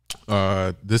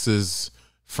 This is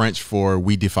French for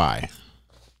 "We Defy."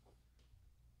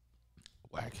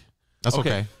 Whack. That's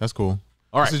okay. That's cool.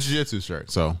 All right. It's a jiu-jitsu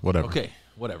shirt, so whatever. Okay,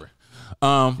 whatever.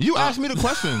 You asked me the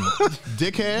question,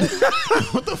 dickhead.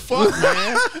 What the fuck,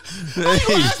 man? How you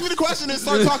gonna ask me the question and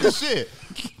start talking shit?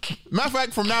 Matter of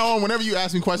fact, from now on, whenever you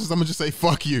ask me questions, I'm gonna just say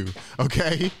 "fuck you."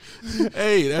 Okay?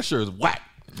 Hey, that shirt is whack.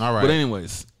 All right. But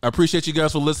anyways, I appreciate you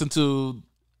guys for listening to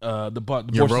the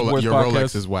your Boys Rolex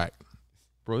podcast. is whack,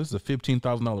 bro. This is a $15,000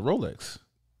 Rolex.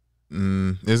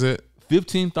 Is it?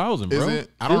 15,000, bro. Is it?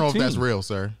 I don't know if that's real,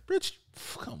 sir. Rich,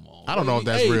 come on. I don't know if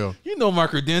that's real. You know my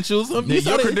credentials.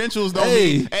 Your credentials don't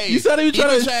mean. Hey, you said he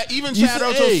trying to. Even Chad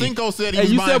Ochocinco said he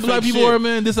was you buying said black fake people shit. are,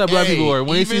 man. This is how black people are.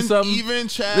 When they see something, even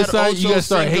Chad you gotta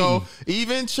start Ochocinco, hating.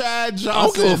 even Chad Johnson. I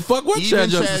don't give a fuck what Chad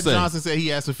Johnson said he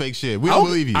had some fake shit. We don't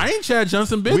believe you. I ain't Chad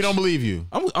Johnson, bitch. We don't believe you.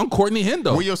 I'm Courtney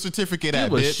Hendo. Where your certificate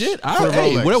at, bitch? Shit.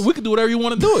 Hey, we can do whatever you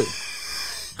want to do it.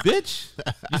 Bitch,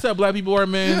 you said black people are,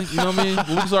 man. You know what I mean?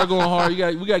 When we start going hard, we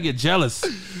gotta get jealous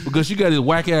because you got this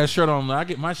whack ass shirt on. I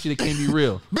get my shit. It can't be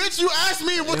real. Bitch, you asked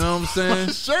me what, you know what I'm saying?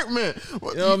 My shirt meant. You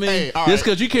know what I mean? Hey, just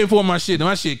because you can't afford my shit,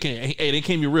 my shit can't. Hey, they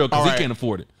can't be real because he can't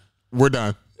afford it. We're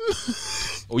done.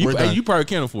 You probably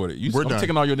can't afford it. I'm done.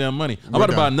 taking all your damn money. I'm about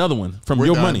to buy another one from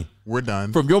your money. We're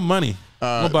done. From your money.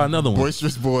 I'm gonna buy another one.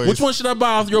 Boisterous Boys. Which one should I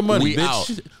buy off your money, We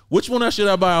bitch? out. Which one should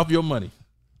I buy off your money?